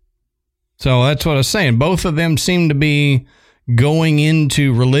clergy. So that's what I was saying. Both of them seem to be going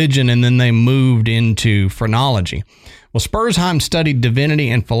into religion, and then they moved into phrenology. Well, Spurzheim studied divinity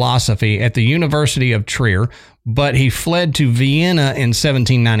and philosophy at the University of Trier, but he fled to Vienna in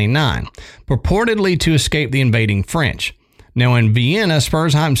 1799, purportedly to escape the invading French. Now, in Vienna,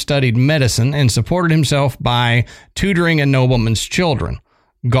 Spurzheim studied medicine and supported himself by tutoring a nobleman's children.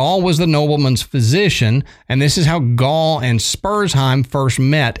 Gall was the nobleman's physician, and this is how Gall and Spurzheim first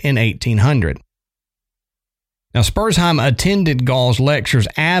met in 1800. Now, Spurzheim attended Gall's lectures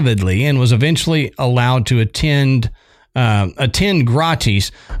avidly and was eventually allowed to attend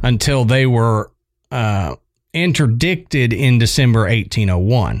gratis until they were interdicted in December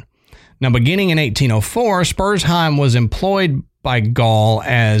 1801. Now, beginning in 1804, Spurzheim was employed by Gall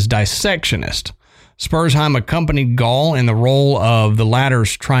as dissectionist. Spurzheim accompanied Gall in the role of the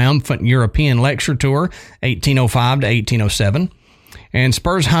latter's triumphant European lecture tour, 1805 to 1807. And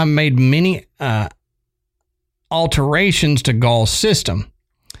Spurzheim made many alterations to Gall's system.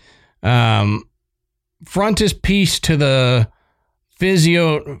 Frontispiece to the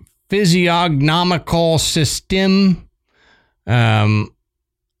physiognomical system.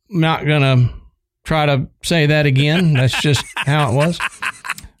 Not going to try to say that again. That's just how it was.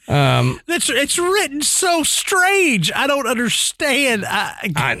 It's written so strange. I don't understand.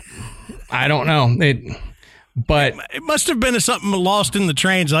 I don't know. But it must have been something lost in the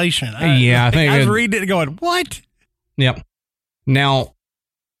translation. I think I was reading it and going, what? Yep. Now,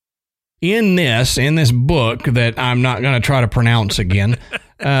 in this book that I'm not going to try to pronounce again,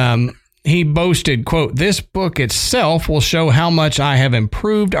 he boasted, quote, "This book itself will show how much I have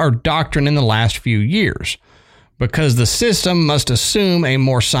improved our doctrine in the last few years, because the system must assume a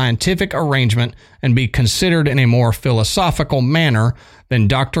more scientific arrangement and be considered in a more philosophical manner than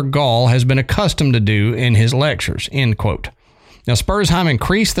Dr. Gall has been accustomed to do in his lectures," end quote. Now, Spurzheim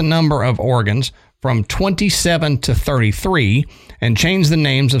increased the number of organs from 27 to 33 and changed the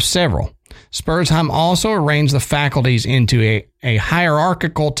names of several. Spurzheim also arranged the faculties into a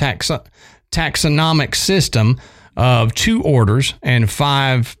hierarchical taxonomic system of 2 orders and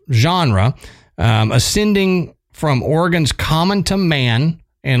 5 genera, ascending from organs common to man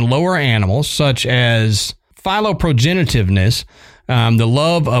and lower animals, such as philoprogenitiveness, the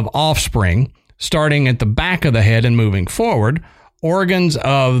love of offspring, starting at the back of the head and moving forward, organs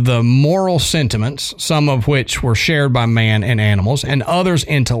of the moral sentiments, some of which were shared by man and animals, and others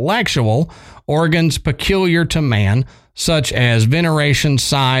intellectual, organs peculiar to man, such as veneration,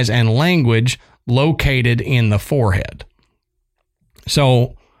 size, and language located in the forehead.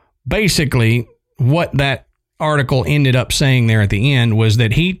 So basically, what that article ended up saying there at the end was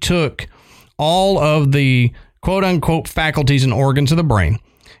that he took all of the quote-unquote faculties and organs of the brain,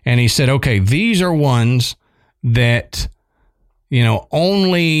 and he said, okay, these are ones that,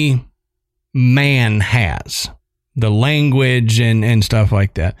 only man has, the language and stuff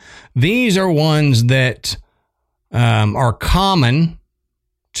like that. These are ones that are common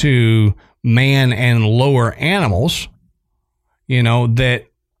to man and lower animals, that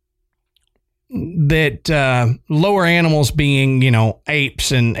lower animals being,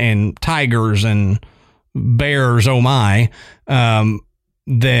 apes and tigers and bears, oh my,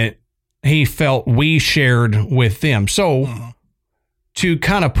 that he felt we shared with them. So to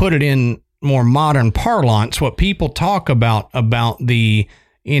kind of put it in more modern parlance, what people talk about the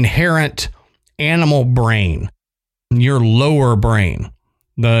inherent animal brain, your lower brain,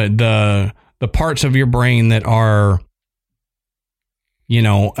 the parts of your brain that are,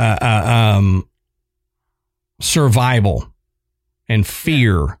 survival and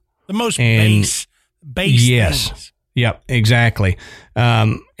fear. The most base yes. things. Yep, exactly.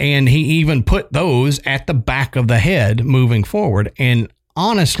 And he even put those at the back of the head moving forward. And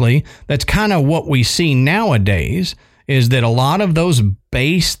honestly, that's kind of what we see nowadays, is that a lot of those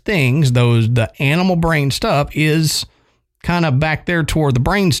base things, the animal brain stuff, is kind of back there toward the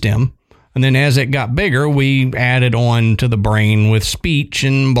brainstem. And then as it got bigger, we added on to the brain with speech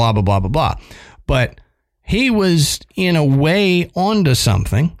and blah, blah, blah, blah, blah. But he was in a way onto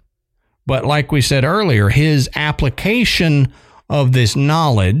something. But like we said earlier, his application of this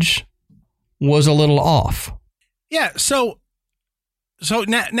knowledge was a little off. Yeah. So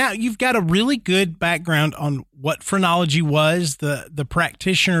now you've got a really good background on what phrenology was, the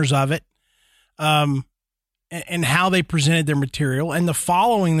practitioners of it, and how they presented their material and the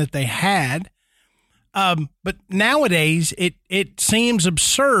following that they had. But nowadays it seems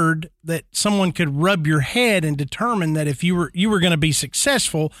absurd that someone could rub your head and determine that if you were going to be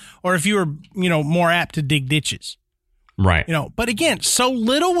successful, or if you were, more apt to dig ditches. Right. But again, so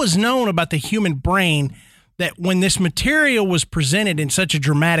little was known about the human brain that when this material was presented in such a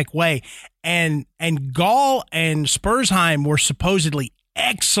dramatic way, and Gall and Spurzheim were supposedly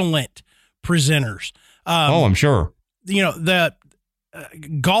excellent presenters. I'm sure. The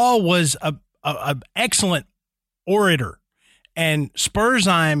Gall was a excellent orator, and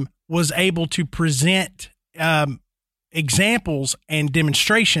Spurzheim was able to present examples and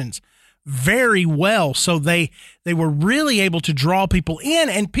demonstrations very well. So they were really able to draw people in,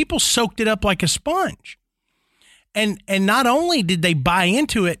 and people soaked it up like a sponge. And not only did they buy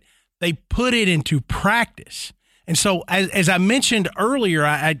into it, they put it into practice. And so as I mentioned earlier,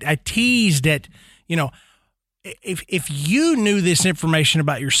 I teased that, if you knew this information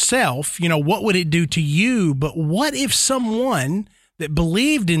about yourself, what would it do to you? But what if someone that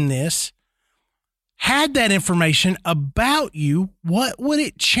believed in this had that information about you? What would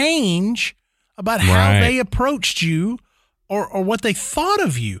it change about how they approached you or what they thought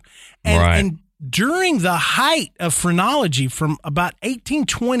of you? And during the height of phrenology, from about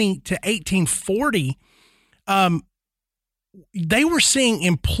 1820 to 1840, they were seeing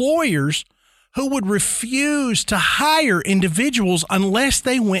employers who would refuse to hire individuals unless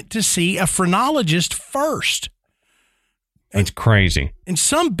they went to see a phrenologist first. That's crazy. And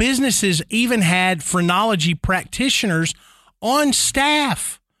some businesses even had phrenology practitioners on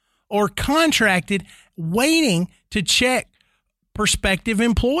staff or contracted, waiting to check prospective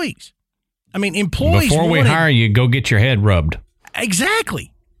employees. I mean, employees before we hire you, go get your head rubbed.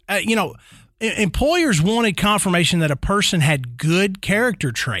 Exactly. Employers wanted confirmation that a person had good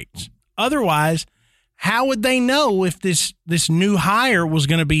character traits. Otherwise, how would they know if this new hire was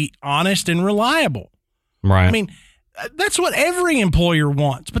going to be honest and reliable? Right. I mean, that's what every employer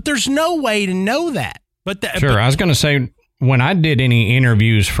wants, but there's no way to know that. Sure. I was going to say, when I did any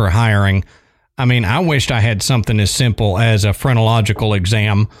interviews for hiring, I mean, I wished I had something as simple as a phrenological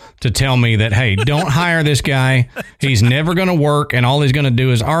exam to tell me that, hey, don't hire this guy. He's never going to work, and all he's going to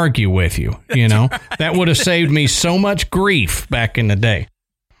do is argue with you. That would have saved me so much grief back in the day.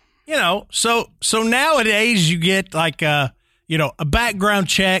 So nowadays you get like a background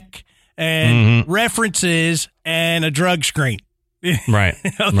check, and references and a drug screen. Right.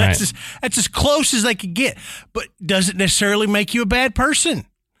 That's as close as they could get, but doesn't necessarily make you a bad person.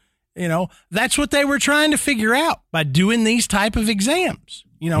 That's what they were trying to figure out by doing these type of exams.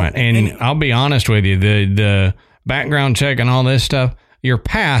 Right. And I'll be honest with you, the background check and all this stuff, your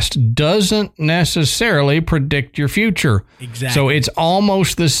past doesn't necessarily predict your future. Exactly. So it's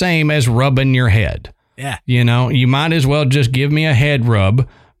almost the same as rubbing your head. Yeah. You might as well just give me a head rub,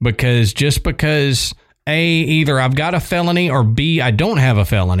 because just because A, either I've got a felony, or B, I don't have a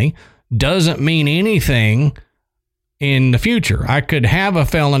felony, doesn't mean anything in the future. I could have a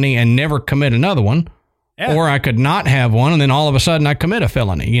felony and never commit another one, or I could not have one and then all of a sudden I commit a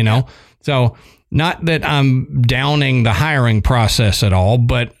felony, So not that I'm downing the hiring process at all,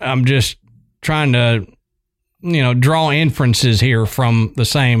 but I'm just trying to, draw inferences here from the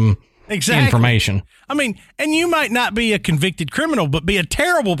same information. I mean, and you might not be a convicted criminal, but be a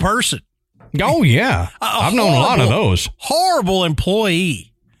terrible person. Oh, yeah. I've known a lot of those. Horrible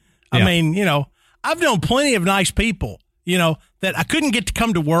employee. Yeah. I mean, I've known plenty of nice people, that I couldn't get to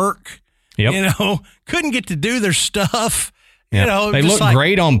come to work, couldn't get to do their stuff. Yep. They look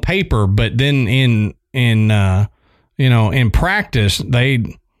great on paper, but then in practice, they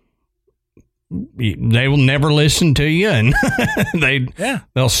will never listen to you, and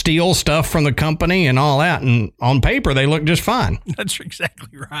they'll steal stuff from the company and all that. And on paper, they look just fine. That's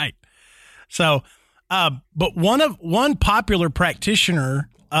exactly right. So, but one popular practitioner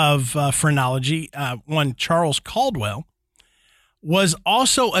of phrenology, one Charles Caldwell, was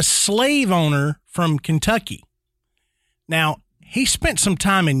also a slave owner from Kentucky. Now, he spent some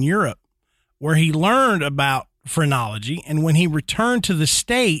time in Europe where he learned about phrenology, and when he returned to the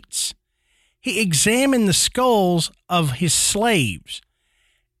States, he examined the skulls of his slaves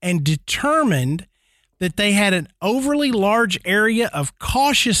and determined that they had an overly large area of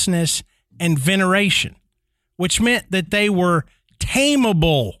cautiousness and veneration, which meant that they were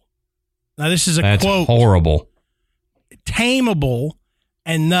tameable. Now, this is a That's quote. Horrible. Tameable,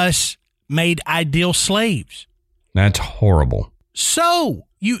 and thus made ideal slaves. That's horrible. So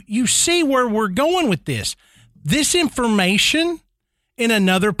you see where we're going with this. This information in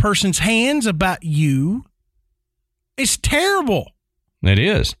another person's hands about you is terrible. It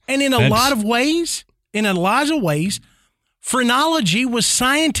is. And in a lot of ways, phrenology was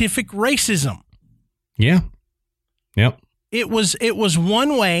scientific racism. Yeah. Yep. It was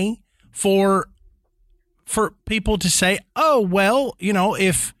one way for people to say, oh, well,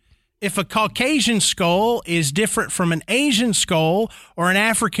 if a Caucasian skull is different from an Asian skull or an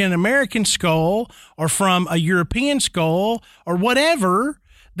African American skull or from a European skull or whatever,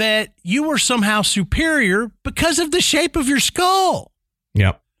 that you were somehow superior because of the shape of your skull.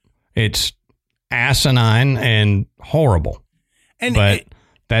 Yep. It's asinine and horrible.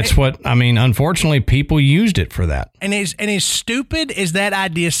 Unfortunately, people used it for that. And as stupid as that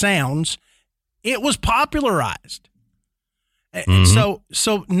idea sounds, it was popularized. Mm-hmm.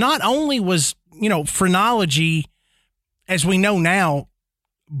 So not only was, phrenology, as we know now,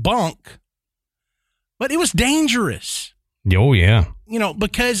 bunk, but it was dangerous. Oh, yeah.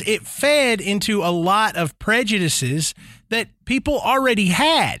 Because it fed into a lot of prejudices that people already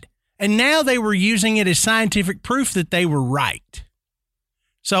had. And now they were using it as scientific proof that they were right.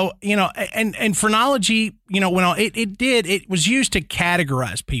 So, and phrenology, it was used to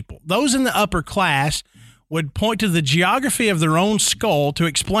categorize people. Those in the upper class would point to the geography of their own skull to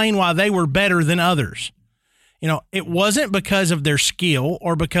explain why they were better than others. It wasn't because of their skill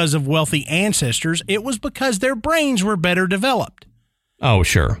or because of wealthy ancestors. It was because their brains were better developed. Oh,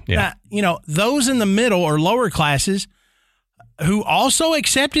 sure. Yeah. Those in the middle or lower classes who also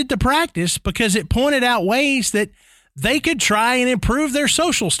accepted the practice because it pointed out ways that they could try and improve their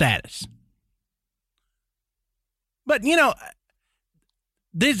social status. But,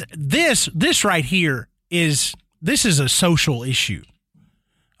 this right here is a social issue.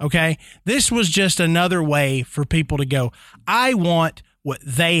 Okay. This was just another way for people to go, I want what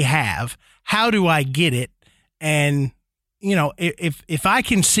they have. How do I get it? And, if I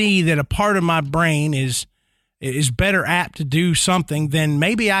can see that a part of my brain is better apt to do something, then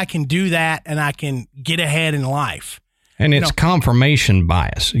maybe I can do that and I can get ahead in life. And it's confirmation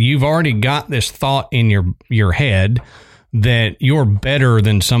bias. You've already got this thought in your head that you're better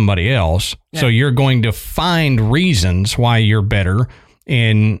than somebody else. Yeah. So you're going to find reasons why you're better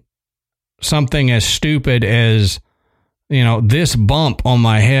in something as stupid as, this bump on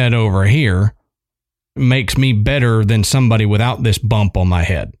my head over here makes me better than somebody without this bump on my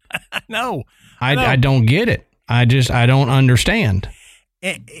head. No, I don't get it. I don't understand.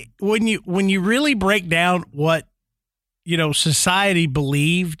 When you really break down what, society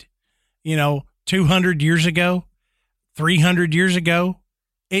believed 200 years ago, 300 years ago.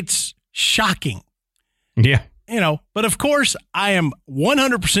 It's shocking. Yeah. But of course, I am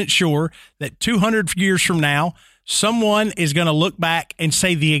 100% sure that 200 years from now, someone is going to look back and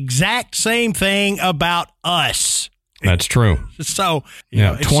say the exact same thing about us. That's true. So,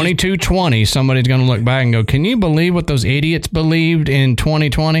 2220, somebody's going to look back and go, can you believe what those idiots believed in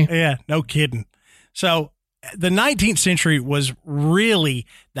 2020? Yeah, no kidding. So the 19th century was really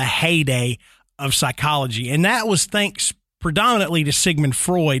the heyday of psychology, and that was thanks predominantly to Sigmund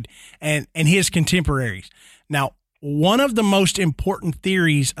Freud and his contemporaries. Now, one of the most important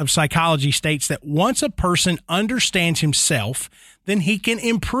theories of psychology states that once a person understands himself, then he can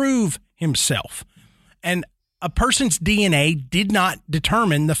improve himself. And a person's DNA did not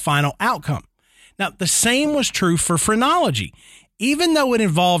determine the final outcome. Now, the same was true for phrenology. Even though it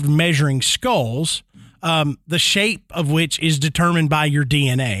involved measuring skulls, the shape of which is determined by your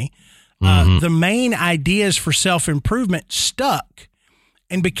DNA, the main ideas for self-improvement stuck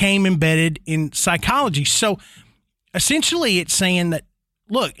and became embedded in psychology. So essentially it's saying that,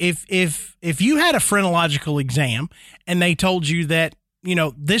 look, if you had a phrenological exam and they told you that,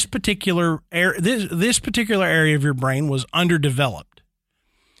 this particular area of your brain was underdeveloped,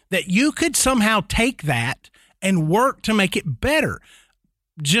 that you could somehow take that and work to make it better.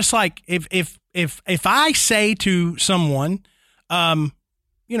 Just like if I say to someone,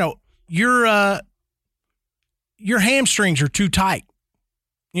 your hamstrings are too tight,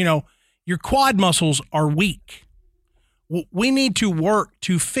 your quad muscles are weak. We need to work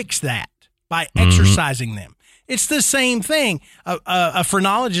to fix that by exercising them. It's the same thing. A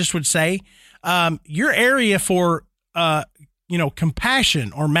phrenologist would say, your area for,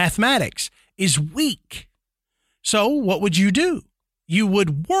 compassion or mathematics is weak. So what would you do? You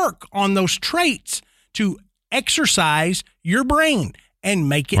would work on those traits to exercise your brain and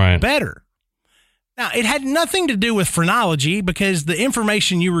make it better. Now, it had nothing to do with phrenology because the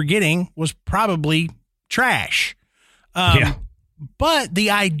information you were getting was probably trash. But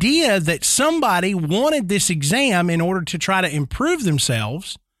the idea that somebody wanted this exam in order to try to improve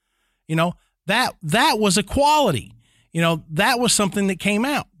themselves, that was a quality. That was something that came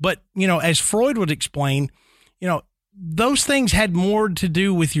out. But, as Freud would explain, those things had more to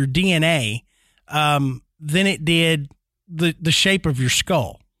do with your DNA than it did the shape of your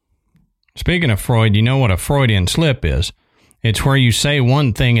skull. Speaking of Freud, you know what a Freudian slip is? It's where you say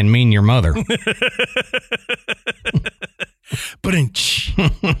one thing and mean your mother. But I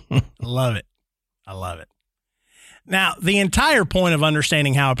love it. I love it. Now, the entire point of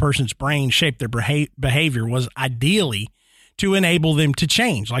understanding how a person's brain shaped their behavior was ideally to enable them to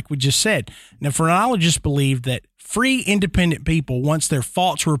change, like we just said. Now, phrenologists believed that free, independent people, once their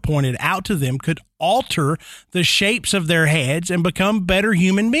faults were pointed out to them, could alter the shapes of their heads and become better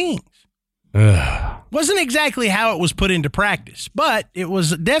human beings. Wasn't exactly how it was put into practice, but it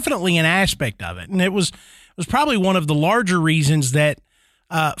was definitely an aspect of it. And it was probably one of the larger reasons that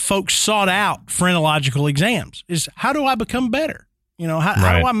folks sought out phrenological exams is how do I become better?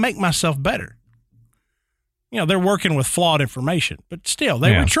 How do I make myself better? They're working with flawed information, but still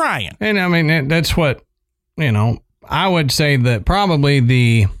they were trying. And I mean, that's what, I would say that probably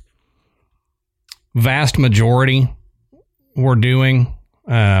the vast majority were doing.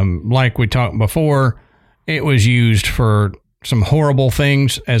 Like we talked before, it was used for some horrible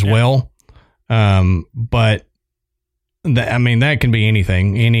things as well. But that can be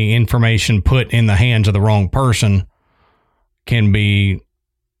anything. Any information put in the hands of the wrong person can be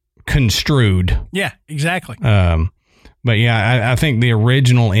construed. Yeah, exactly. But yeah, I think the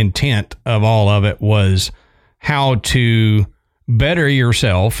original intent of all of it was how to better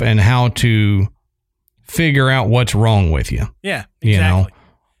yourself and how to figure out what's wrong with you. Yeah, exactly.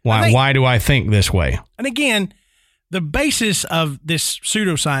 Why do I think this way? And again, the basis of this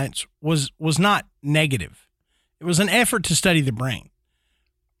pseudoscience was not negative. It was an effort to study the brain.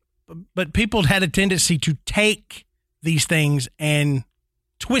 But people had a tendency to take these things and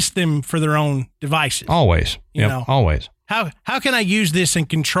twist them for their own devices. Always. Always. How can I use this and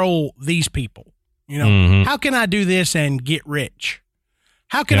control these people? How can I do this and get rich?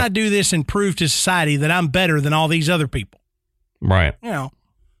 How can I do this and prove to society that I'm better than all these other people? Right.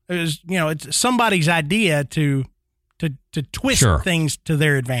 It's somebody's idea to twist things to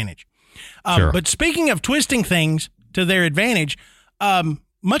their advantage. But speaking of twisting things to their advantage,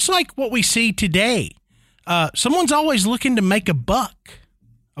 much like what we see today, someone's always looking to make a buck.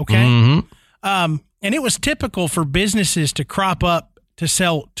 Okay. And it was typical for businesses to crop up to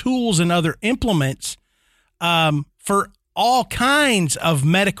sell tools and other implements for all kinds of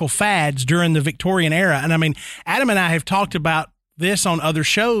medical fads during the Victorian era. And I mean, Adam and I have talked about this on other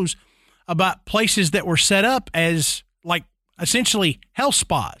shows. about places that were set up as like essentially health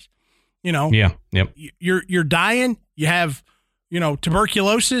spas. You know, Yeah. Yep. you're dying. You have,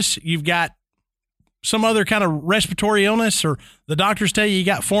 tuberculosis. You've got some other kind of respiratory illness, or the doctors tell you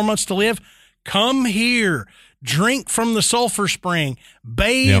got 4 months to live. Come here, drink from the sulfur spring,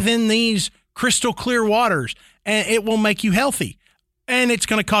 bathe in these crystal clear waters, and it will make you healthy. And it's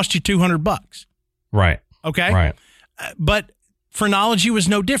going to cost you $200. Right. Okay. Right. But phrenology was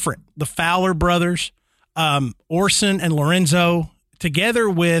no different. The Fowler brothers, Orson and Lorenzo, together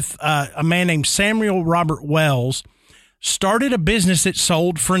with a man named Samuel Robert Wells, started a business that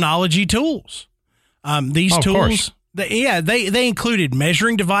sold phrenology tools. These tools, they included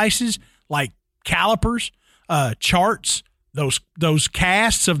measuring devices like calipers, charts, those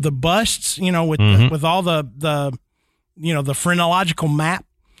casts of the busts, with all the phrenological map,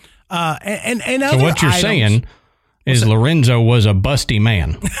 and other So what you're items. saying is Lorenzo was a busty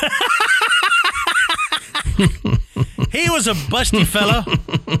man. He was a busty fella.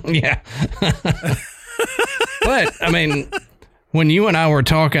 Yeah. But, I mean, when you and I were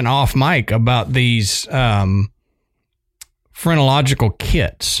talking off mic about these phrenological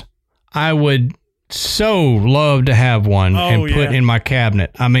kits, I would so love to have one and put in my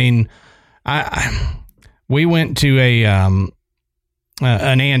cabinet. I mean, we went to an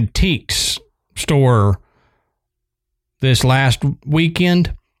antiques store this last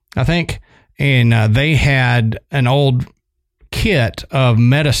weekend, I think, and they had an old kit of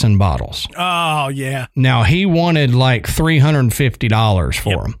medicine bottles. Oh, yeah. Now, he wanted like $350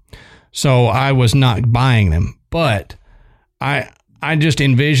 for them. So I was not buying them. But I just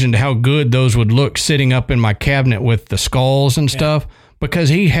envisioned how good those would look sitting up in my cabinet with the skulls and stuff. Because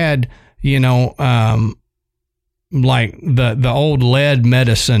he had, like the old lead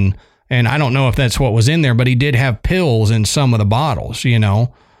medicine. And I don't know if that's what was in there, but he did have pills in some of the bottles,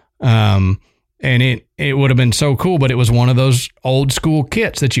 and it would have been so cool, but it was one of those old school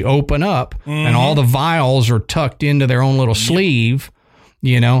kits that you open up and all the vials are tucked into their own little sleeve,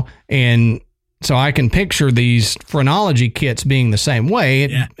 and so I can picture these phrenology kits being the same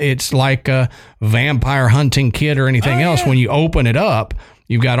way. It's like a vampire hunting kit or anything else. When you open it up,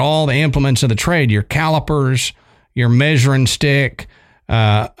 you've got all the implements of the trade, your calipers, your measuring stick,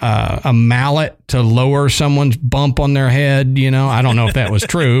 a mallet to lower someone's bump on their head. I don't know if that was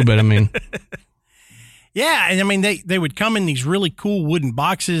true, but I mean... Yeah, and I mean, they would come in these really cool wooden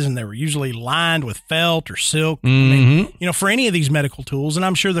boxes, and they were usually lined with felt or silk. Mm-hmm. I mean, for any of these medical tools, and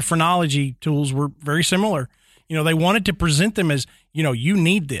I'm sure the phrenology tools were very similar. They wanted to present them as, you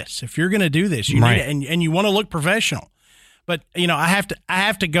need this. If you're going to do this, you need it, and you want to look professional. But, I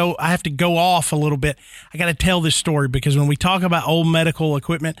have to go off a little bit. I got to tell this story because when we talk about old medical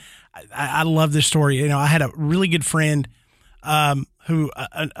equipment, I love this story. I had a really good friend who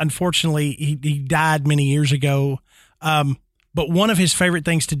unfortunately he died many years ago. But one of his favorite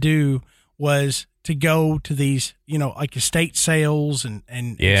things to do was to go to these, like estate sales and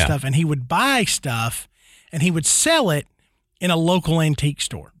stuff. And he would buy stuff and he would sell it in a local antique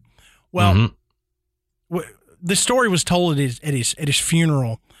store. Well, the story was told at his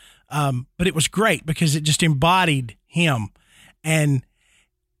funeral. But it was great because it just embodied him. And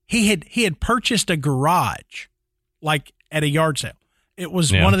he had purchased a garage, like at a yard sale. It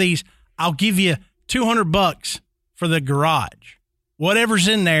was one of these, I'll give you $200 for the garage. Whatever's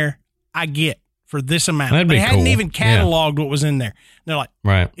in there, I get for this amount. That'd be they hadn't cool. even cataloged what was in there. They're like,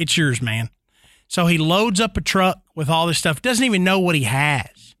 it's yours, man. So he loads up a truck with all this stuff, doesn't even know what he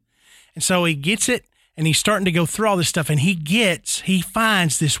has. And so he gets it and he's starting to go through all this stuff, and he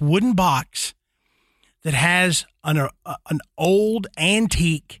finds this wooden box that has an old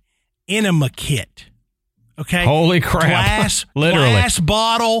enema kit. Okay. Holy crap. Literally. Glass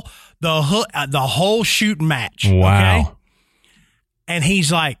bottle, the whole shooting match. Wow. Okay? And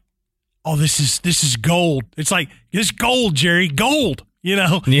he's like, oh, this is gold. It's like, this gold, Jerry, gold. He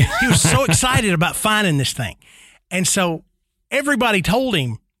was so excited about finding this thing. And so everybody told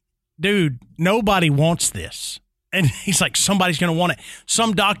him, dude, nobody wants this. And he's like, somebody's going to want it.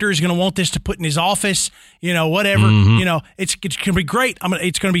 Some doctor is going to want this to put in his office, whatever. It's going to be great.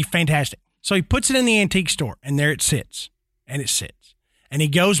 It's going to be fantastic. So he puts it in the antique store, and there it sits, and he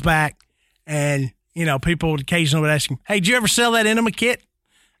goes back, and, people would occasionally ask him, hey, did you ever sell that enema kit?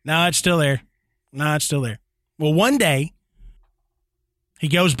 No, it's still there. Well, one day he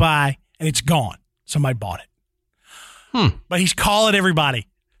goes by and it's gone. Somebody bought it. But he's calling everybody.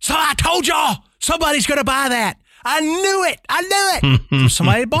 So I told y'all somebody's going to buy that. I knew it. So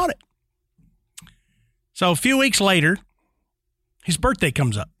somebody bought it. So a few weeks later, his birthday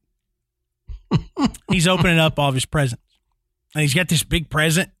comes up. He's opening up all of his presents. and he's got this big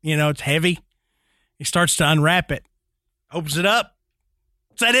present. It's heavy. He starts to unwrap it, opens it up.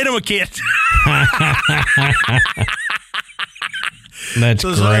 It's that Enema kit. That's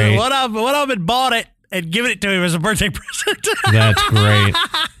great. One of them had bought it and given it to him as a birthday present. That's great.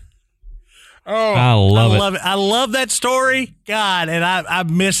 Oh, I love it. I love that story. God, and I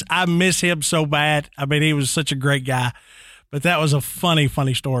miss him so bad. I mean, he was such a great guy. But that was a funny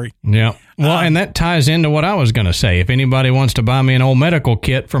story. Yeah. Well, and that ties into what I was going to say. If anybody wants to buy me an old medical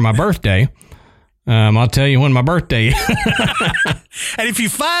kit for my birthday, I'll tell you when my birthday is. And if you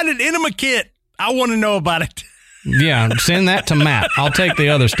find an Enema kit, I want to know about it. Yeah, send that to Matt. I'll take the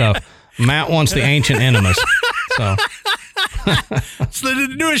other stuff. Matt wants the ancient enemas. So they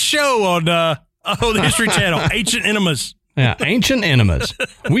do a show on the History Channel, Ancient Enemas. Yeah, ancient enemas.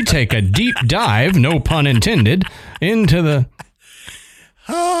 We take a deep dive, no pun intended, into the...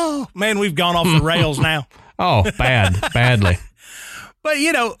 Oh, man, we've gone off the rails now. Oh, badly. But,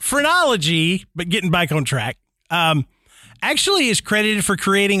 phrenology, but getting back on track, actually is credited for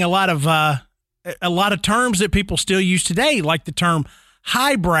creating a lot of terms that people still use today, like the term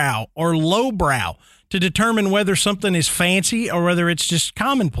highbrow or lowbrow, to determine whether something is fancy or whether it's just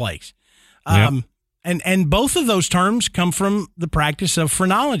commonplace. Yep. And both of those terms come from the practice of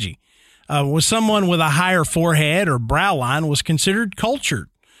phrenology. Was someone with a higher forehead or brow line was considered cultured.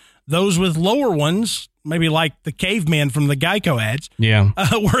 Those with lower ones, maybe like the cavemen from the Geico ads,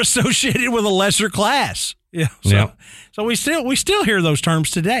 were associated with a lesser class. Yeah. So we still hear those terms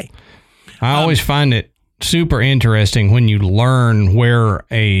today. I always find it super interesting when you learn where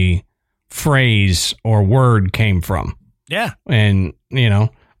a phrase or word came from. Yeah. And,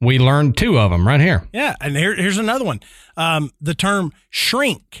 we learned two of them right here. Yeah, and here's another one. The term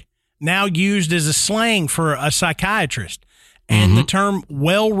shrink, now used as a slang for a psychiatrist, and the term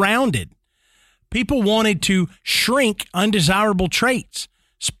well-rounded. People wanted to shrink undesirable traits,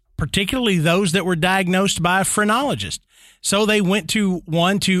 particularly those that were diagnosed by a phrenologist. So they went to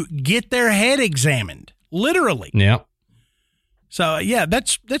one to get their head examined, literally. Yeah. So, yeah,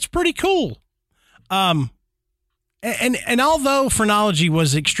 that's pretty cool. And although phrenology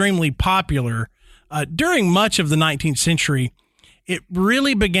was extremely popular during much of the 19th century, it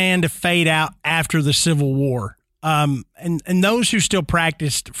really began to fade out after the Civil War. And those who still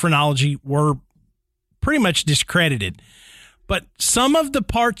practiced phrenology were pretty much discredited. But some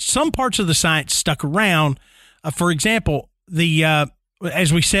parts of the science stuck around. For example,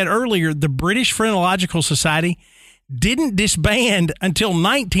 as we said earlier, the British Phrenological Society didn't disband until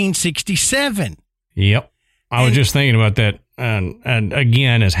 1967. Yep. I was just thinking about that, and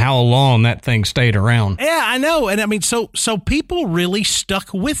again, is how long that thing stayed around. Yeah, I know. And I mean, so people really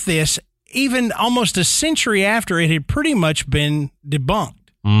stuck with this even almost a century after it had pretty much been debunked.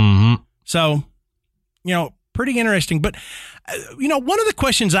 Mm-hmm. So, pretty interesting. But, one of the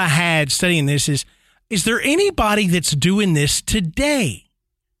questions I had studying this is there anybody that's doing this today?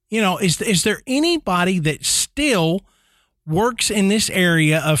 Is there anybody that still works in this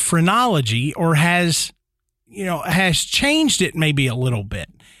area of phrenology or has changed it maybe a little bit?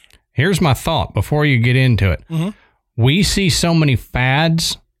 Here's my thought before you get into it. Mm-hmm. We see so many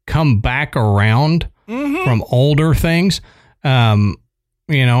fads come back around from older things,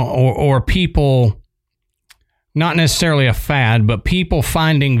 or people, not necessarily a fad, but people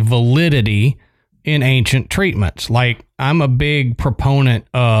finding validity in ancient treatments. Like, I'm a big proponent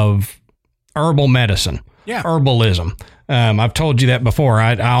of herbal medicine, herbalism. I've told you that before.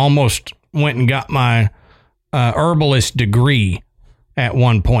 I almost went and got my herbalist degree at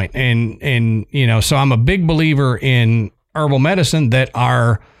one point. And so I'm a big believer in herbal medicine that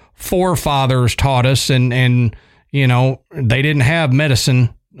our forefathers taught us. And they didn't have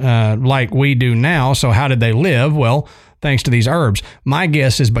medicine like we do now. So how did they live? Well, thanks to these herbs. My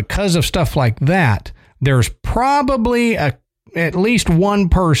guess is because of stuff like that, there's probably at least one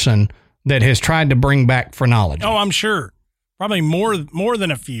person that has tried to bring back phrenology. Oh, I'm sure. Probably more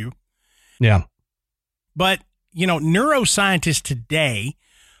than a few. Yeah. But, neuroscientists today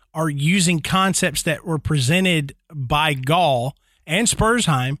are using concepts that were presented by Gall and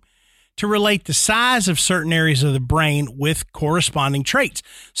Spurzheim to relate the size of certain areas of the brain with corresponding traits.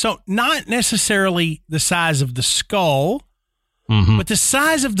 So not necessarily the size of the skull, but the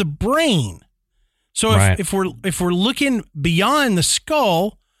size of the brain. So if we're looking beyond the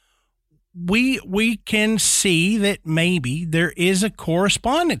skull, we can see that maybe there is a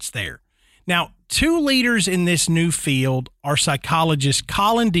correspondence there. Now, two leaders in this new field are psychologists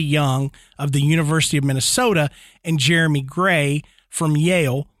Colin DeYoung of the University of Minnesota and Jeremy Gray from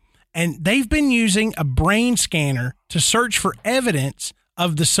Yale, and they've been using a brain scanner to search for evidence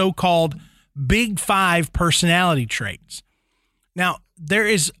of the so-called Big Five personality traits. Now, there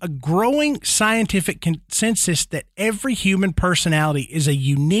is a growing scientific consensus that every human personality is a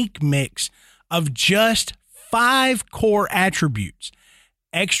unique mix of just 5 core attributes: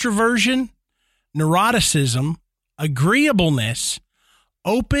 extroversion, neuroticism, agreeableness,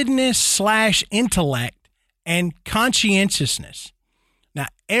 openness/intellect, and conscientiousness. Now,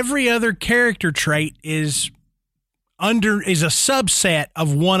 every other character trait is a subset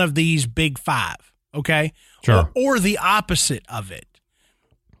of one of these big 5, okay? Sure. Or the opposite of it.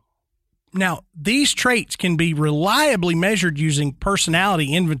 Now, these traits can be reliably measured using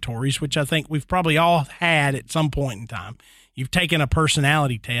personality inventories, which I think we've probably all had at some point in time. You've taken a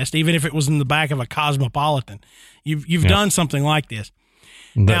personality test, even if it was in the back of a Cosmopolitan. You've done something like this.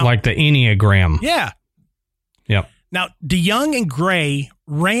 Like the Enneagram. Yeah. Yep. Now, DeYoung and Gray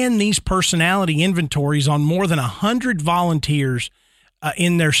ran these personality inventories on more than 100 volunteers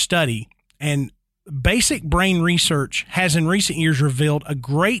in their study, and basic brain research has in recent years revealed a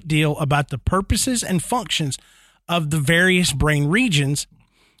great deal about the purposes and functions of the various brain regions,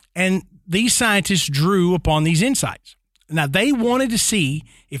 and these scientists drew upon these insights. Now, they wanted to see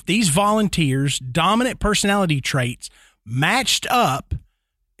if these volunteers' dominant personality traits matched up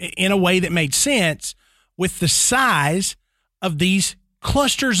in a way that made sense with the size of these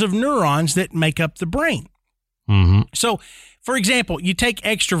clusters of neurons that make up the brain. Mm-hmm. So, for example, you take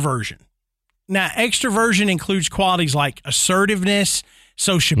extroversion. Now, extroversion includes qualities like assertiveness,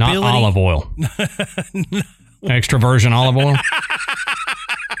 sociability. Not olive oil. Extroversion olive oil.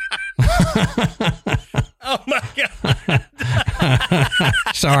 Oh, my God.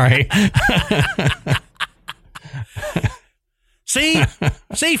 Sorry. See,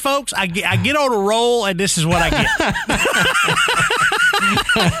 folks, I get on a roll, and this is what I get.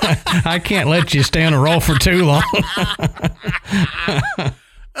 I can't let you stay on a roll for too long.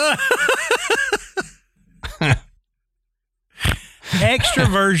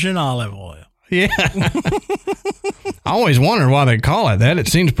 Extroversion olive oil. Yeah. I always wondered why they call it that. It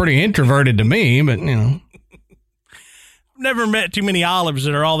seems pretty introverted to me, but, Never met too many olives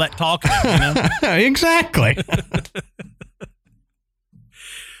that are all that talkative, Exactly.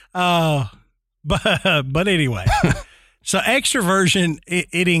 But anyway, so extroversion,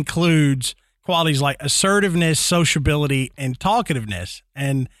 it includes qualities like assertiveness, sociability, and talkativeness.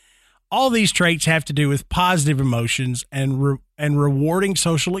 And all these traits have to do with positive emotions and rewarding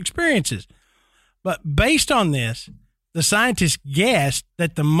social experiences. But based on this, the scientists guessed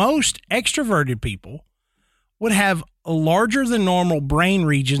that the most extroverted people would have larger than normal brain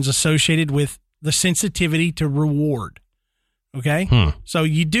regions associated with the sensitivity to reward. Okay? So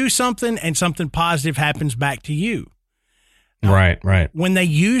you do something and something positive happens back to you. Right. When they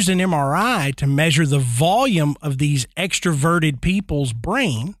used an MRI to measure the volume of these extroverted people's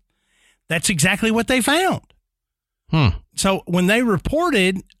brain, that's exactly what they found. So when they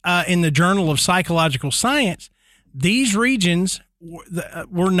reported in the Journal of Psychological Science, these regions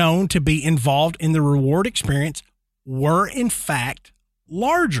were known to be involved in the reward experience were in fact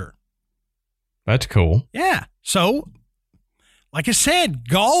larger. That's cool. Yeah. So, like I said,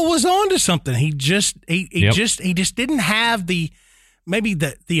 Gall was onto something. He just didn't have the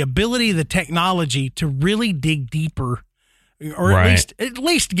ability, the technology to really dig deeper, or at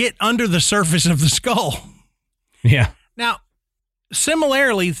least get under the surface of the skull. Yeah. Now,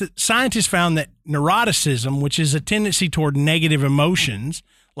 similarly, scientists found that neuroticism, which is a tendency toward negative emotions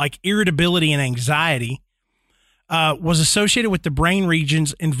like irritability and anxiety, was associated with the brain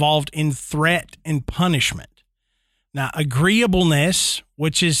regions involved in threat and punishment. Now, agreeableness,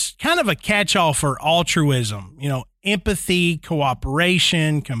 which is kind of a catch-all for altruism, empathy,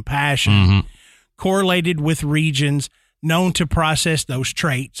 cooperation, compassion, correlated with regions known to process those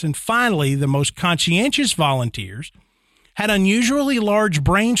traits. And finally, the most conscientious volunteers had unusually large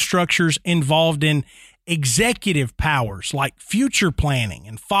brain structures involved in executive powers like future planning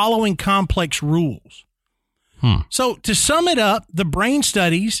and following complex rules. So to sum it up, the brain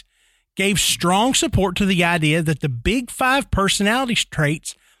studies gave strong support to the idea that the big 5 personality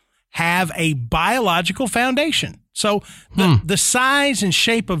traits have a biological foundation. So the size and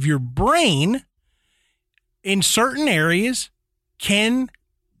shape of your brain in certain areas can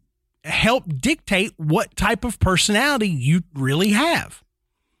help dictate what type of personality you really have.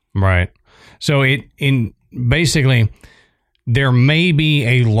 Right. So basically there may be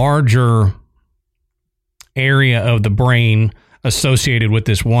a larger area of the brain associated with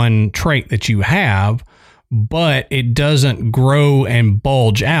this one trait that you have, but it doesn't grow and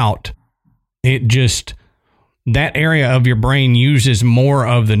bulge out. It just, that area of your brain uses more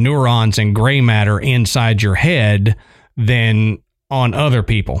of the neurons and gray matter inside your head than on other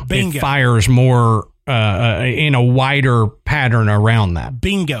people. Bingo. It fires more in a wider pattern around that.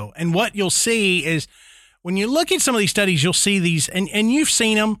 Bingo. And what you'll see is when you look at some of these studies, you'll see these, and you've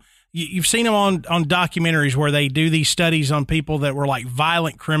seen them. You've seen them on documentaries where they do these studies on people that were like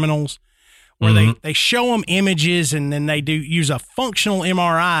violent criminals, where they show them images, and then they do use a functional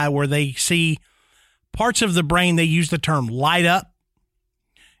MRI where they see parts of the brain. They use the term light up.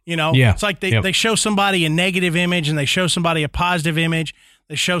 It's like they show somebody a negative image and they show somebody a positive image.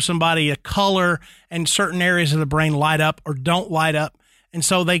 They show somebody a color, and certain areas of the brain light up or don't light up. And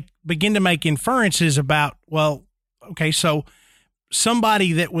so they begin to make inferences about, well, okay, so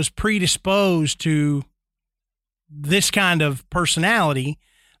somebody that was predisposed to this kind of personality,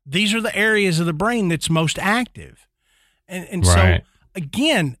 these are the areas of the brain that's most active. And right. So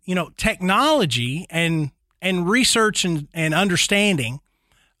again, technology and research and understanding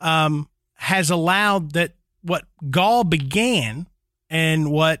has allowed that what Gall began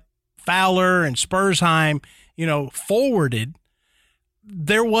and what Fowler and Spurzheim, forwarded,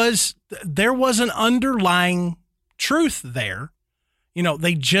 there was an underlying truth there.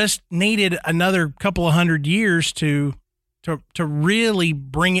 They just needed another couple of 100 years to really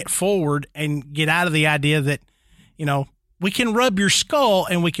bring it forward and get out of the idea that, we can rub your skull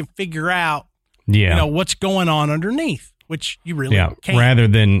and we can figure out, what's going on underneath, which you really can't. Rather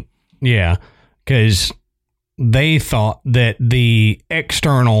than, because they thought that the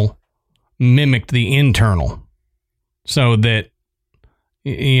external mimicked the internal, so that,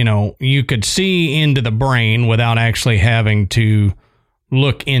 you could see into the brain without actually having to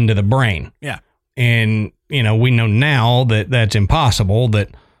look into the brain. Yeah. And, we know now that that's impossible, that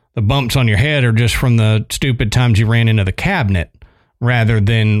the bumps on your head are just from the stupid times you ran into the cabinet, rather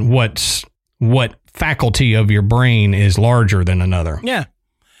than what faculty of your brain is larger than another. Yeah.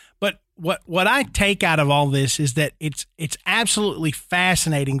 But what I take out of all this is that it's absolutely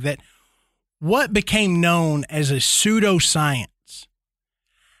fascinating that what became known as a pseudoscience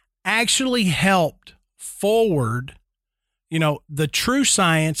actually helped forward, the true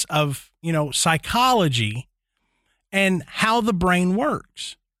science of, psychology and how the brain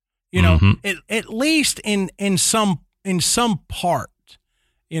works, at least in some part,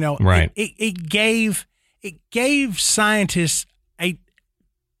 right. It gave scientists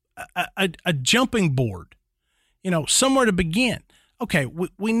a jumping board, somewhere to begin. Okay.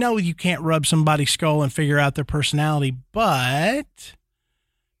 We know you can't rub somebody's skull and figure out their personality, but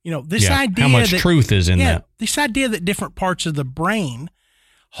this idea how much truth is in that. This idea that different parts of the brain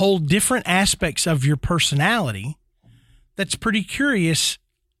hold different aspects of your personality, that's pretty curious.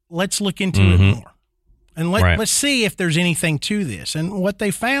 Let's look into it more. And let's see if there's anything to this. And what they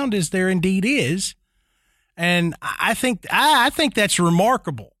found is there indeed is. And I think that's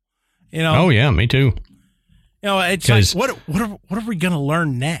remarkable. Oh yeah, me too. It's like, what are we going to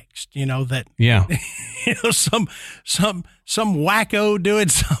learn next? That some wacko doing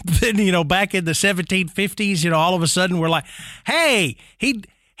something, back in the 1750s, all of a sudden we're like, hey,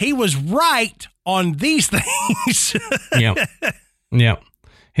 he was right on these things. Yeah.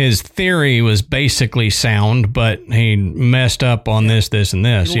 His theory was basically sound, but he messed up on this, and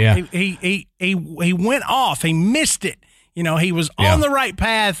this. Yeah. He went off. He missed it. He was on the right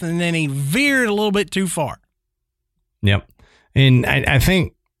path, and then he veered a little bit too far. Yep. And I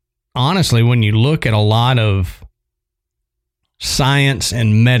think, honestly, when you look at a lot of science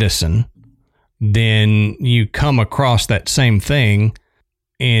and medicine, then you come across that same thing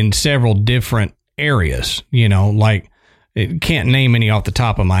in several different areas. Like, it can't name any off the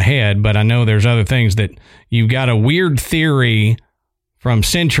top of my head, but I know there's other things that you've got a weird theory from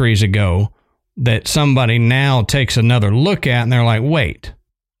centuries ago that somebody now takes another look at, and they're like, wait,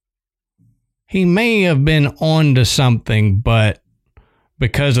 he may have been onto something, but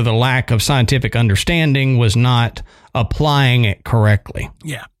because of the lack of scientific understanding, was not applying it correctly.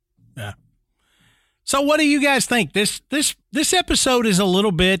 Yeah. So what do you guys think? This episode is a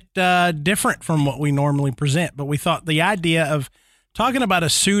little bit different from what we normally present, but we thought the idea of talking about a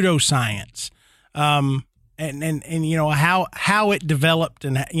pseudoscience, and how it developed,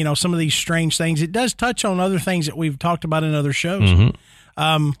 and some of these strange things. It does touch on other things that we've talked about in other shows.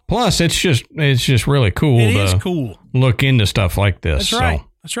 Mm-hmm. Plus, it's just really cool. It is cool. Look into stuff like this. That's right.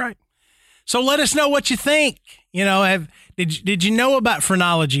 That's right. So let us know what you think. Did you know about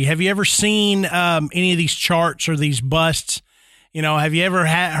phrenology? Have you ever seen any of these charts or these busts? Have you ever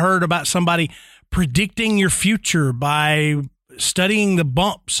heard about somebody predicting your future by studying the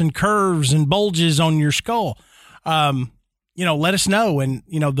bumps and curves and bulges on your skull? Let us know. And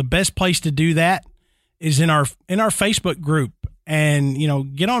the best place to do that is in our Facebook group. And,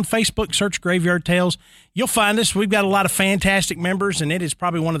 get on Facebook, search Graveyard Tales. You'll find us. We've got a lot of fantastic members, and it is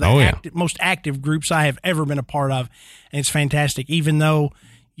probably one of the most active groups I have ever been a part of. And it's fantastic, even though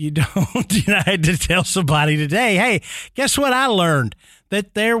you don't. I had to tell somebody today, hey, guess what I learned?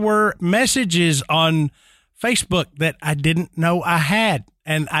 That there were messages on Facebook that I didn't know I had.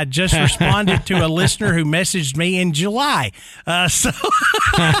 And I just responded to a listener who messaged me in July. So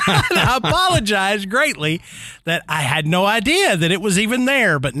I apologize greatly that I had no idea that it was even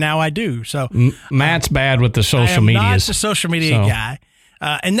there, but now I do. So Matt's bad with the social media. Not the social media guy.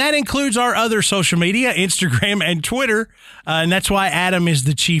 And that includes our other social media, Instagram and Twitter. And that's why Adam is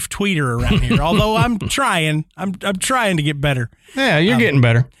the chief tweeter around here. Although I'm trying to get better. Yeah, you're getting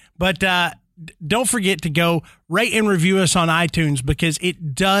better. But don't forget to go rate and review us on iTunes, because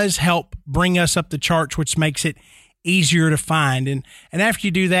it does help bring us up the charts, which makes it easier to find. And after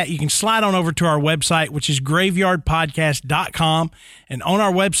you do that, you can slide on over to our website, which is graveyardpodcast.com. And on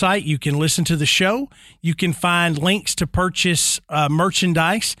our website, you can listen to the show. You can find links to purchase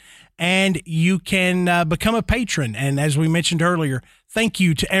merchandise, and you can become a patron. And as we mentioned earlier, thank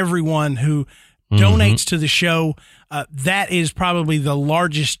you to everyone who donates to the show. That is probably the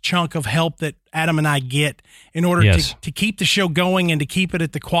largest chunk of help that Adam and I get in order to keep the show going and to keep it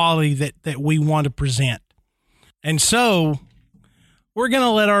at the quality that we want to present. And so we're going to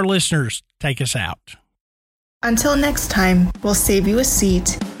let our listeners take us out. Until next time, we'll save you a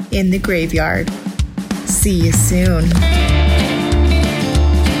seat in the graveyard. See you soon.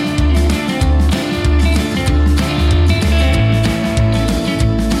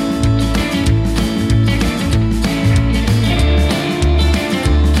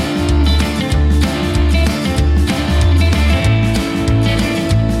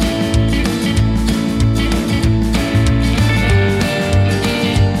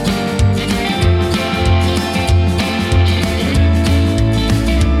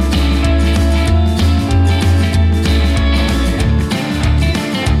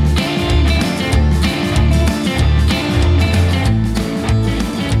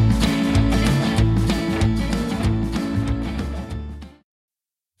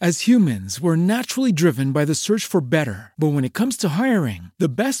 As humans, we're naturally driven by the search for better. But when it comes to hiring, the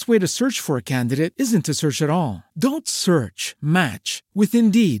best way to search for a candidate isn't to search at all. Don't search, match with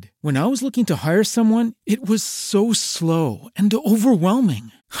Indeed. When I was looking to hire someone, it was so slow and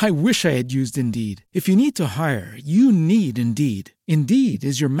overwhelming. I wish I had used Indeed. If you need to hire, you need Indeed. Indeed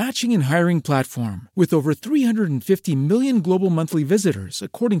is your matching and hiring platform with over 350 million global monthly visitors,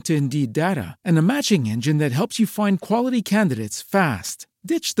 according to Indeed data, and a matching engine that helps you find quality candidates fast.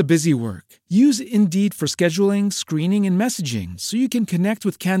 Ditch the busy work. Use Indeed for scheduling, screening, and messaging so you can connect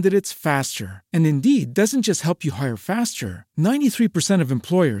with candidates faster. And Indeed doesn't just help you hire faster. 93% of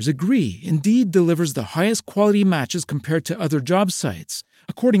employers agree Indeed delivers the highest quality matches compared to other job sites,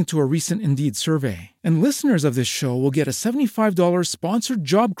 according to a recent Indeed survey. And listeners of this show will get a $75 sponsored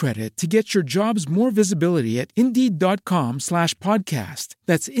job credit to get your jobs more visibility at Indeed.com/podcast.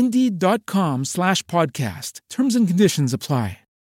 That's Indeed.com/podcast. Terms and conditions apply.